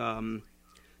guys like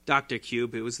Dr.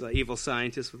 Cube, who was the evil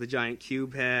scientist with a giant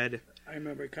cube head. I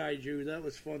remember Kaiju. That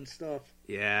was fun stuff.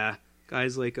 Yeah.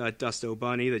 Guys like Dusto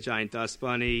Bunny, the giant dust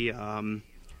bunny. Kung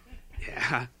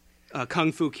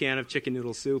Fu can of chicken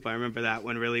noodle soup. I remember that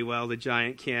one really well, the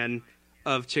giant can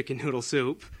of chicken noodle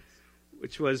soup,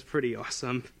 which was pretty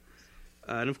awesome.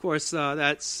 And of course,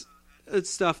 it's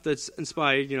stuff that's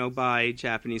inspired, by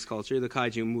Japanese culture, the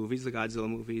kaiju movies, the Godzilla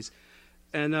movies.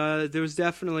 And there was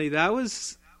definitely, that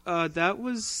was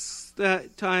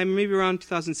that time, maybe around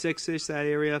 2006-ish, that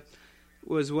area,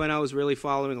 was when I was really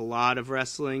following a lot of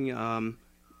wrestling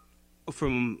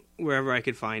from wherever I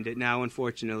could find it. Now,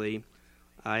 unfortunately,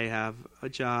 I have a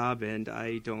job and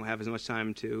I don't have as much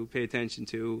time to pay attention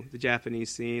to the Japanese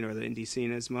scene or the indie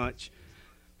scene as much.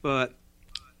 But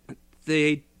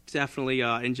they definitely,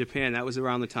 in Japan, that was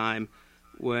around the time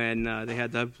when they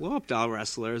had the blow-up doll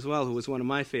wrestler as well, who was one of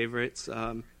my favorites,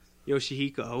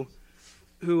 Yoshihiko,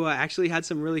 who actually had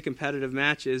some really competitive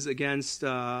matches against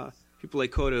people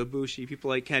like Kota Ibushi, people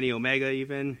like Kenny Omega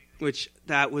even, which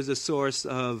that was a source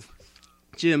of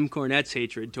Jim Cornette's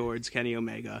hatred towards Kenny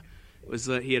Omega, was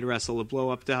that he had wrestled a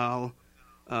blow-up doll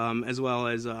as well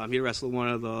as he wrestled one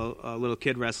of the little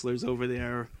kid wrestlers over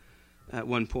there at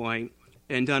one point,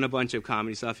 and done a bunch of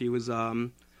comedy stuff. He was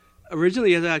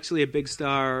originally he was actually a big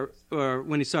star, or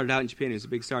when he started out in Japan, he was a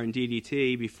big star in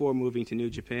DDT before moving to New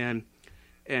Japan.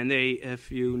 And they,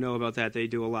 if you know about that, they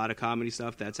do a lot of comedy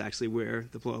stuff. That's actually where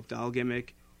the blow-up doll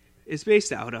gimmick is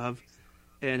based out of.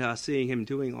 And seeing him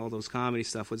doing all those comedy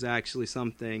stuff was actually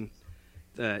something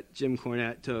that Jim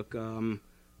Cornette took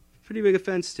pretty big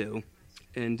offense to,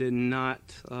 and did not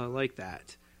like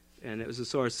that. And it was a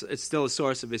source. It's still a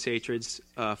source of his hatreds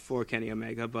for Kenny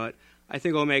Omega. But I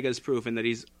think Omega has proven that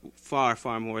he's far,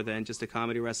 far more than just a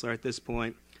comedy wrestler at this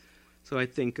point. So I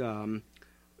think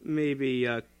maybe,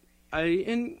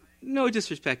 in no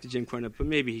disrespect to Jim Cornette, but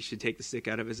maybe he should take the stick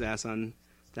out of his ass on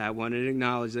that one and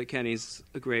acknowledge that Kenny's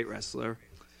a great wrestler.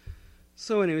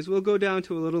 So anyways, we'll go down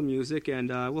to a little music, and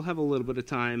we'll have a little bit of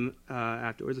time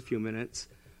afterwards, a few minutes.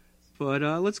 But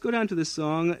let's go down to this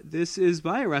song. This is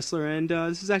by a wrestler, and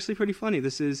this is actually pretty funny.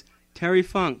 This is Terry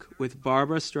Funk with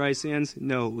Barbara Streisand's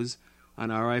Nose on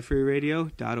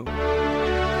RIFreeRadio.org.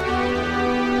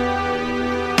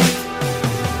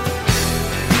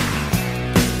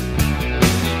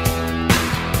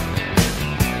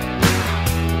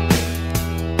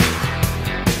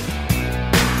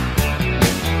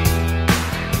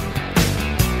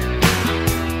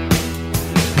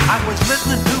 I was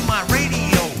listening to my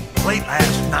radio late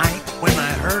last night when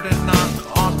I heard a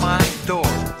knock on my door.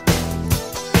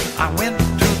 I went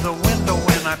to the window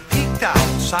and I peeked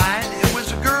outside. It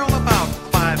was a girl about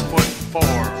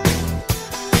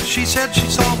 5'4". She said she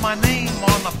saw my name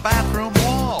on the bathroom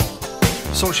wall,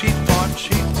 so she thought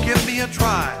she'd give me a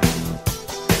try.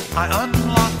 I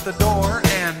unlocked the door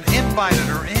and invited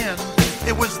her in.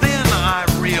 It was then I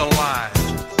realized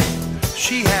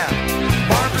she had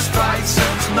Barbra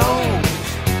Streisand's nose.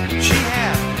 She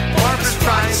had Barbra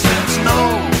Streisand's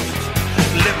nose.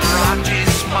 Liberace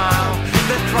smile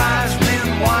that drives men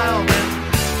wild. And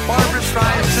Barbra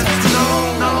Streisand's nose.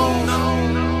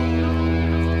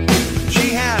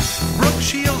 She had Brooke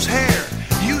Shields' hair.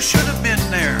 You should have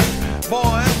been there.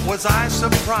 Boy, was I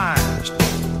surprised.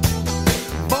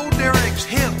 Bo Derek's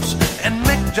hips and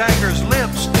Mick Jagger's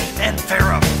lips and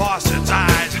Farrah Fawcett's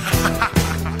eyes.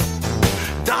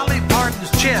 Dolly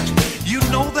Parton's chest, you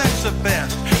know that's the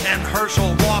best, and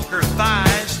Herschel Walker's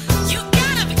thighs. You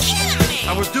gotta be kidding me!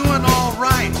 I was doing all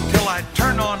right till I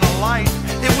turned on a light.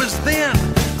 It was then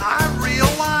I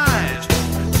realized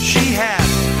she had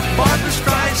Barbra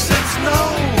Streisand's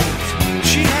nose.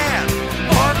 She had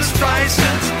Barbra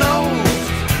Streisand's nose.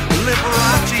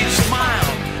 Liberace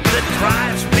smile that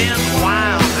drives men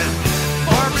wild, and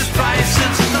Barbra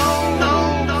Streisand's nose.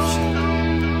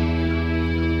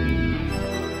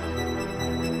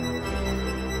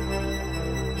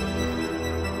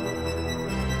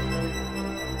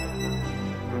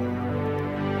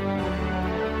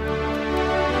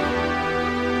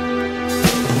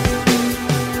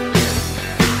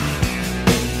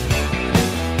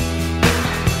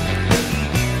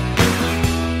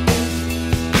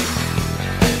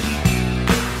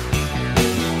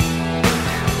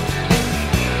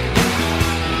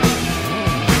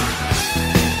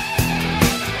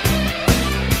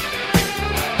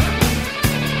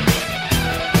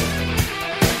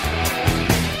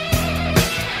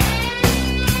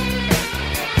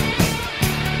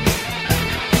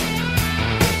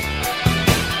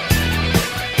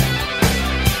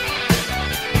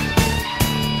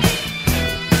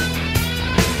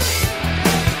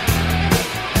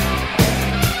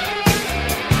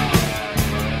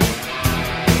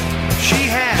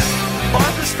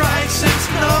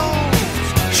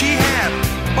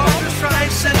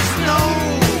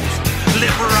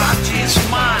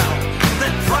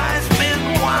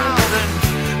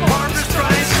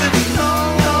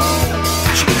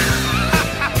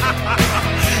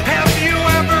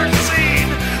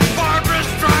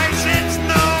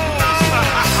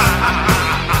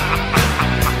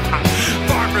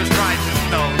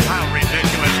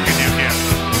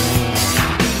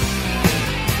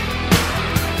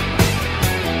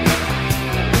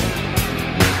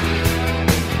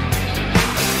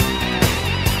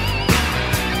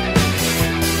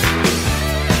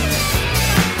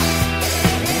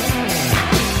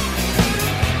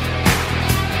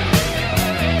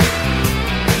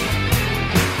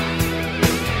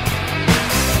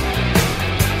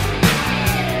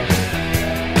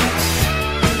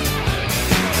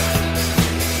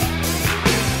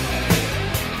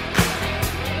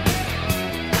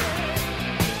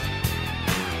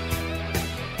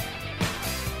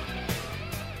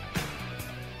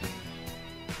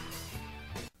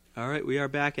 All right, we are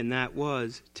back, and that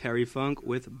was Terry Funk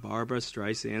with Barbara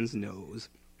Streisand's Nose.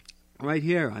 Right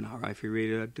here on RI Free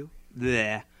Radio.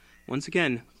 There. Once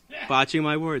again, botching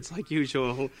my words like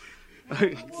usual.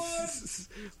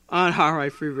 On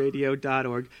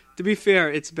RIFreeRadio.org. To be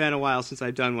fair, it's been a while since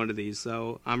I've done one of these,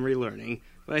 so I'm relearning.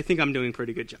 But I think I'm doing a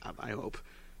pretty good job, I hope.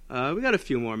 We got a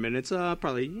few more minutes,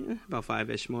 probably about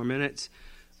 5-ish more minutes.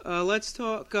 Let's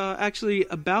talk actually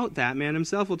about that man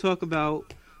himself. We'll talk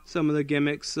about some of the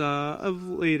gimmicks of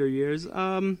later years,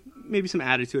 maybe some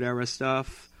Attitude Era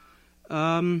stuff,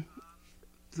 kind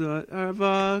of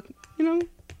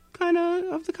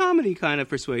the comedy kind of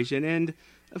persuasion, and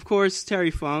of course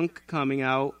Terry Funk coming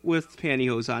out with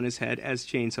pantyhose on his head as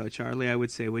Chainsaw Charlie, I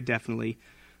would say would definitely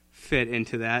fit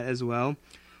into that as well.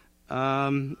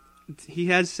 He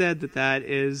has said that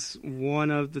is one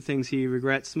of the things he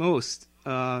regrets most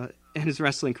in his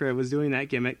wrestling career, was doing that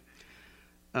gimmick.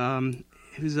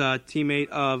 He was a teammate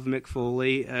of Mick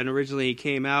Foley, and originally he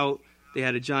came out, they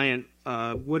had a giant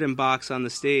wooden box on the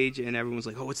stage, and everyone was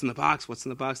like, oh, what's in the box? What's in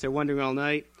the box? They're wondering all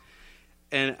night.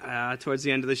 And towards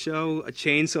the end of the show, a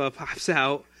chainsaw pops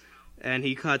out, and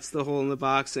he cuts the hole in the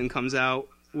box and comes out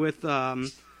with I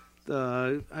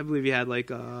believe he had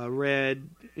like a red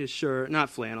shirt, not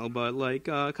flannel, but like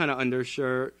kind of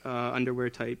undershirt, underwear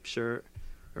type shirt,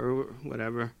 or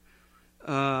whatever.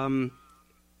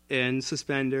 And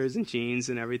suspenders and jeans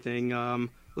and everything,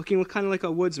 looking kind of like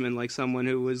a woodsman, like someone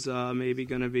who was maybe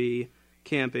going to be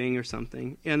camping or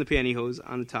something, and the pantyhose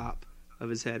on the top of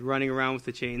his head, running around with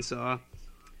the chainsaw.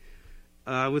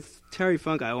 With Terry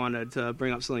Funk, I wanted to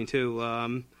bring up something too.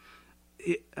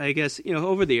 I guess,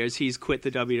 over the years, he's quit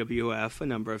the WWF a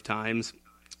number of times.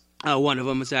 One of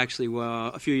them was actually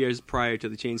a few years prior to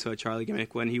the Chainsaw Charlie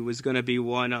gimmick, when he was going to be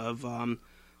one of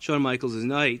Shawn Michaels'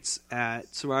 Knights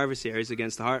at Survivor Series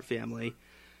against the Hart family.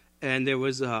 And there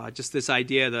was just this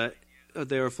idea that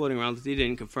they were floating around that he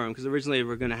didn't confirm, because originally they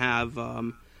were going to have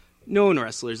known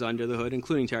wrestlers under the hood,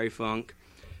 including Terry Funk.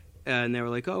 And they were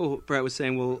like, oh, Brett was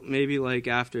saying, well, maybe like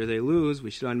after they lose,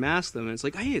 we should unmask them. And it's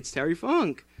like, hey, it's Terry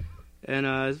Funk.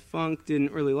 And Funk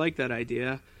didn't really like that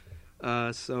idea.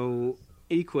 So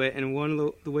he quit. And one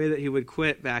of the way that he would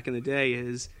quit back in the day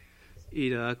is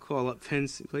he'd call up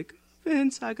Vince and be like,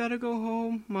 Vince, I gotta go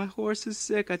home. My horse is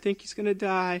sick. I think he's gonna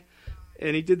die.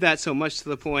 And he did that so much to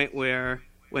the point where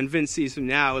when Vince sees him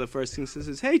now, the first thing he says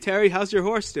is, hey, Terry, how's your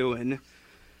horse doing?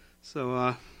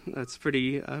 So that's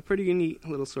pretty neat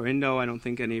little story. And no, I don't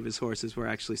think any of his horses were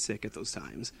actually sick at those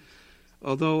times.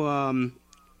 Although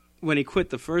when he quit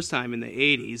the first time in the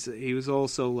 80s, he was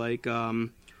also like,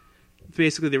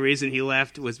 basically the reason he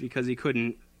left was because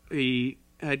he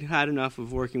had enough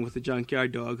of working with the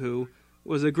Junkyard Dog, who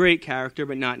was a great character,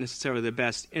 but not necessarily the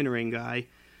best in-ring guy.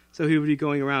 So he would be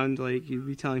going around, like, he'd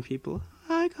be telling people,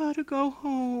 I gotta go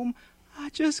home. I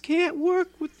just can't work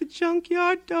with the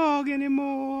Junkyard Dog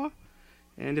anymore.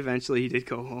 And eventually he did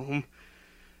go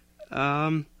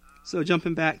home. So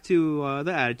jumping back to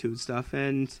the Attitude stuff,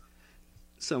 and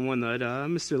someone that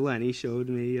Mr. Lenny showed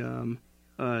me,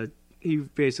 he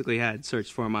basically had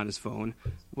searched for him on his phone.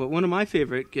 But one of my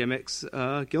favorite gimmicks,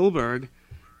 Gillberg,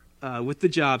 with the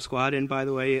Job Squad. And by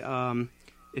the way,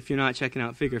 if you're not checking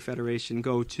out Figure Federation,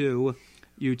 go to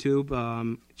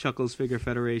YouTube, Chuckles Figure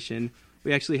Federation.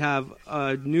 We actually have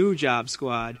a new Job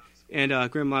Squad, and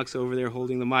Grimlock's over there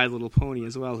holding the My Little Pony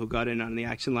as well, who got in on the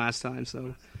action last time.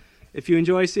 So if you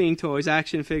enjoy seeing toys,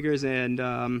 action figures,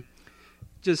 and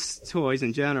just toys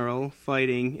in general,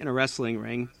 fighting in a wrestling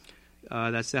ring,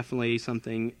 that's definitely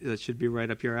something that should be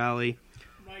right up your alley.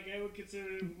 Mike, I would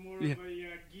consider it more of a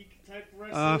geek type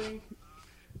wrestling.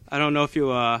 I don't know if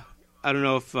you. I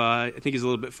think he's a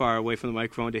little bit far away from the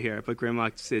microphone to hear it, but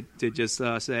Grimlock did just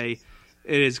say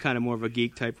it is kind of more of a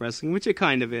geek type wrestling, which it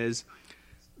kind of is.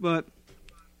 But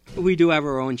we do have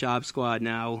our own Job Squad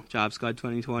now, Job Squad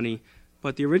 2020.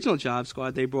 But the original Job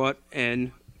Squad, they brought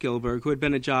in Gillberg, who had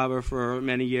been a jobber for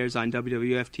many years on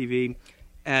WWF TV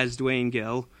as Dwayne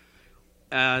Gill.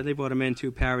 They brought him in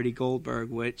to parody Goldberg,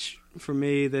 which, for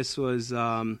me, this was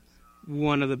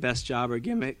one of the best jobber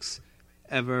gimmicks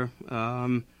ever.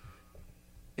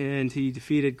 And he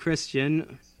defeated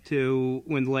Christian to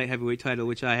win the light heavyweight title,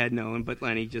 which I had known, but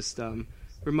Lenny just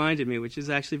reminded me, which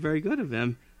is actually very good of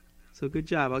him. So good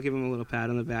job. I'll give him a little pat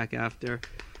on the back after.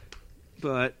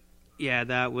 But, yeah,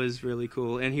 that was really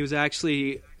cool. And he was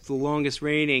actually the longest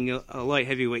reigning light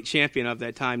heavyweight champion of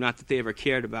that time. Not that they ever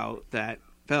cared about that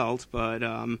belt, but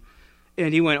and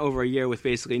he went over a year with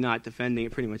basically not defending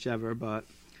it pretty much ever, but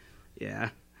yeah.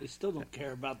 They still don't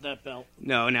care about that belt.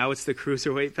 No, now it's the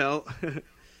cruiserweight belt.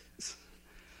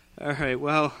 All right,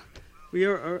 well, we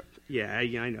are yeah,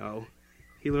 I know.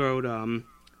 He wrote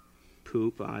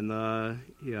poop on the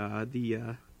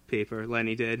paper.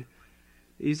 Lenny did.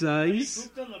 He's He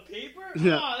pooped on the paper?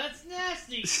 No. Oh, that's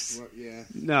nasty. What, yeah.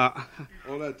 No.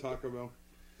 All that Taco Bell.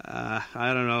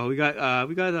 I don't know. We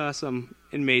got some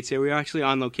inmates here. We're actually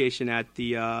on location at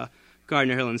the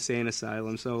Gardner Hill Insane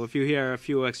Asylum. So if you hear a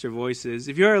few extra voices,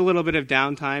 if you hear a little bit of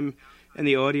downtime in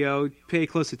the audio, pay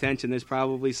close attention. There's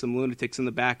probably some lunatics in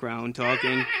the background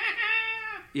talking.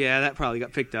 Yeah, that probably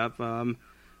got picked up.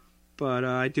 But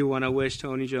I do want to wish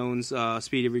Tony Jones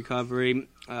speedy recovery.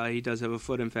 He does have a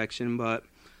foot infection, but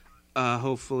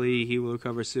hopefully he will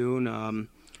recover soon.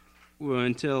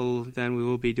 Until then, we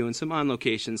will be doing some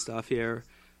on-location stuff here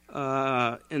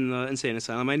in the Insane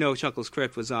Asylum. I know Chuckles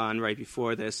Crypt was on right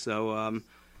before this, so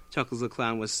Chuckles the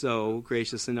Clown was so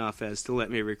gracious enough as to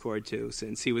let me record too,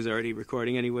 since he was already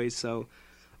recording anyways. So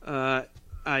I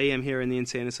am here in the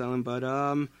Insane Asylum, but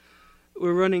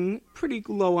we're running pretty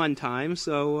low on time,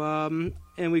 so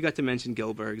and we got to mention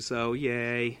Gilbert, so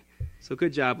yay. So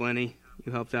good job, Lenny.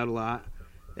 You helped out a lot.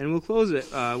 And we'll close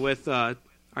it with our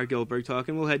Gilbert talk,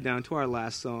 and we'll head down to our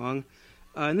last song.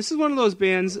 And this is one of those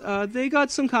bands, they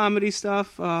got some comedy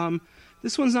stuff.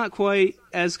 This one's not quite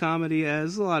as comedy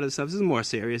as a lot of stuff. This is more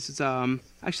serious. It's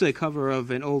actually a cover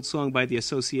of an old song by The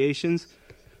Associations,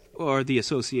 or The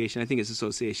Association. I think it's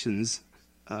Associations.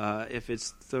 If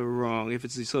it's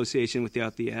the Association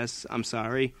without the S, I'm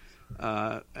sorry.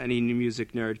 Any new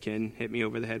music nerd can hit me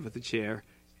over the head with a chair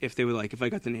if they would like, if I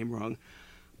got the name wrong.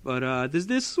 But this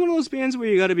is one of those bands where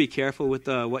you got to be careful with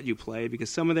what you play, because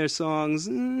some of their songs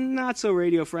not so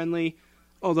radio friendly.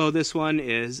 Although this one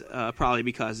is probably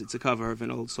because it's a cover of an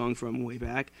old song from way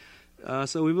back.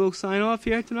 So we will sign off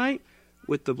here tonight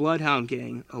with the Bloodhound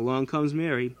Gang. Along Comes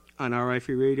Mary on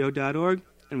RIFreeradio.org,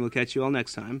 and we'll catch you all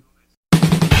next time.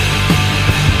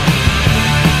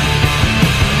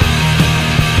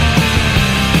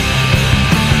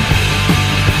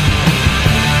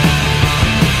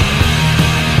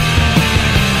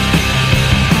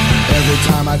 Every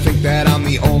time I think that I'm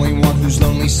the only one who's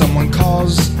lonely, someone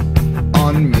calls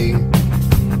on me.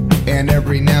 And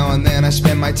every now and then I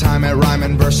spend my time at rhyme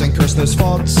and verse and curse those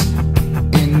faults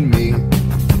in me.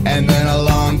 And then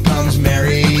along comes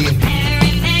Mary.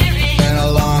 Then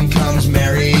along comes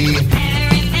Mary. And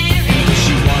does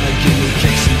she wanna give me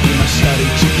kicks and be my study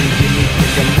chicken, give me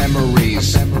pick of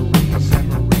memories. Or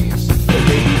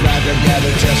maybe rather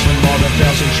gather tests from all the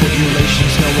fails and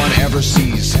tribulations no one ever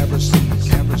sees.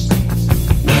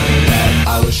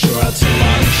 I was sure out to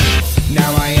lunch.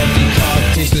 Now my empty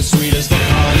cup tastes as sweet as the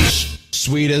punch.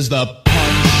 Sweet as the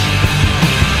punch.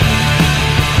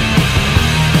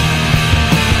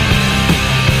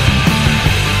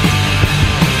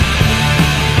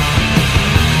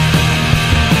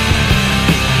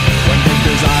 When big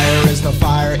desire is the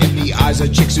fire in the eyes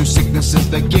of chicks whose sickness is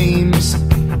the games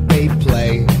they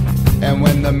play. And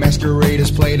when the masquerade is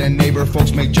played and neighbor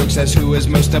folks make jokes as who is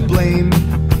most to blame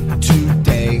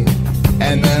today.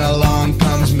 And then along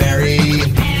comes Mary.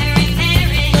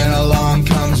 Then along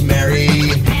comes Mary.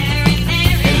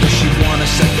 And does she wanna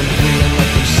set them free and let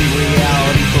them see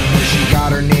reality from where she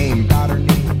got her name? And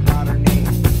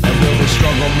will they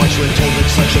struggle much when told that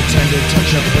such a tender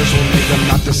touch of hers will make them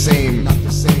not the same?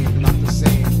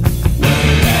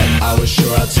 That I was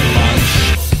sure out to lunch.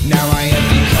 Now my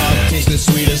empty cup tastes as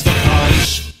sweet as the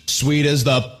punch. Sweet as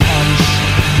the punch.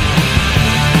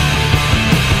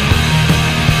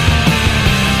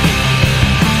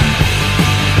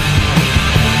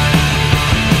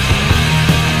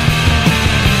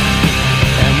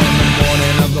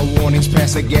 Warnings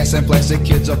past the gas and plastic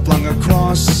kids are flung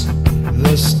across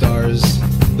the stars.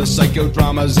 The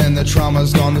psychodramas and the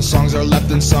traumas gone. The songs are left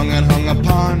and sung and hung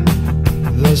upon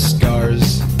the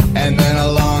scars. And then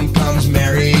along comes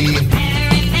Mary.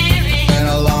 Then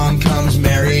along comes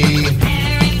Mary.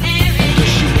 And does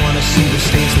she want to see the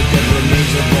stains, the dead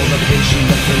remains of all the pain she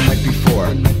left the night before?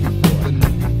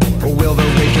 Or will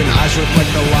their waking eyes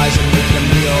reflect the lies and make them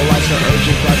realize her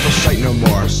urgent cry for sight no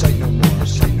more?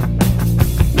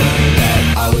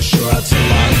 I was sure out to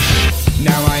lunch.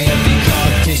 Now my empty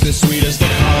cup tastes as sweet as the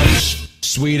punch.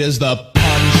 Sweet as the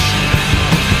punch.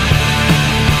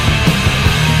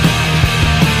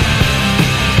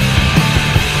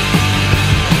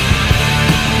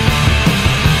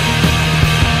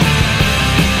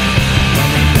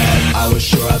 I was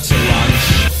sure out to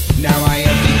lunch. Now my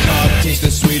empty cup tastes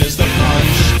as sweet as the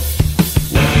punch.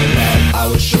 I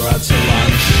was sure out to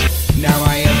lunch. Now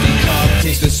my empty cup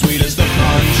tastes as sweet as the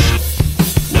punch.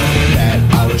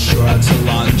 I was sure out to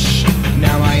lunch.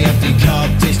 Now my empty cup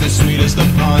tastes as sweet as the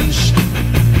punch.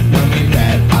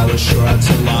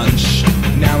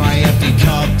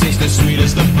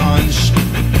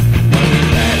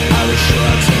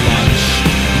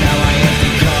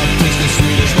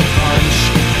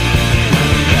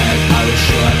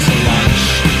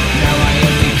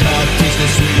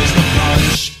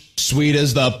 sweet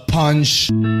as the punch.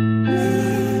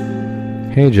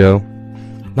 Hey, Joe.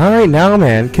 Not right now,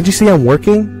 man. Can't you see I'm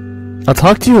working? I'll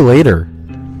talk to you later.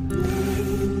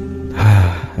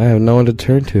 I have no one to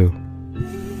turn to.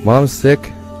 Mom's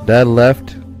sick. Dad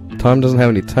left. Tom doesn't have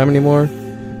any time anymore.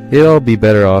 You'd all be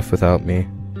better off without me.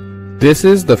 This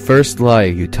is the first lie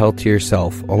you tell to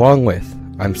yourself, along with,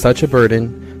 I'm such a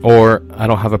burden, or I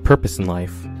don't have a purpose in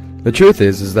life. The truth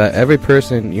is that every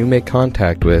person you make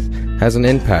contact with has an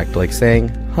impact, like saying,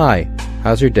 hi,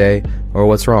 how's your day, or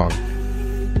what's wrong.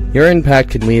 Your impact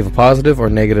can leave a positive or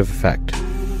negative effect.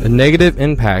 A negative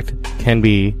impact can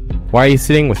be, why are you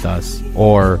sitting with us,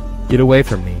 or get away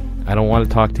from me, I don't want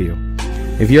to talk to you.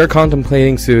 If you are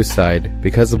contemplating suicide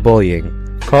because of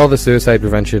bullying, call the Suicide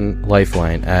Prevention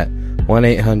Lifeline at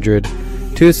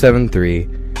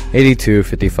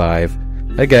 1-800-273-8255.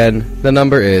 Again, the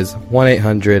number is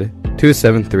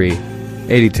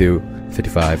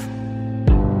 1-800-273-8255.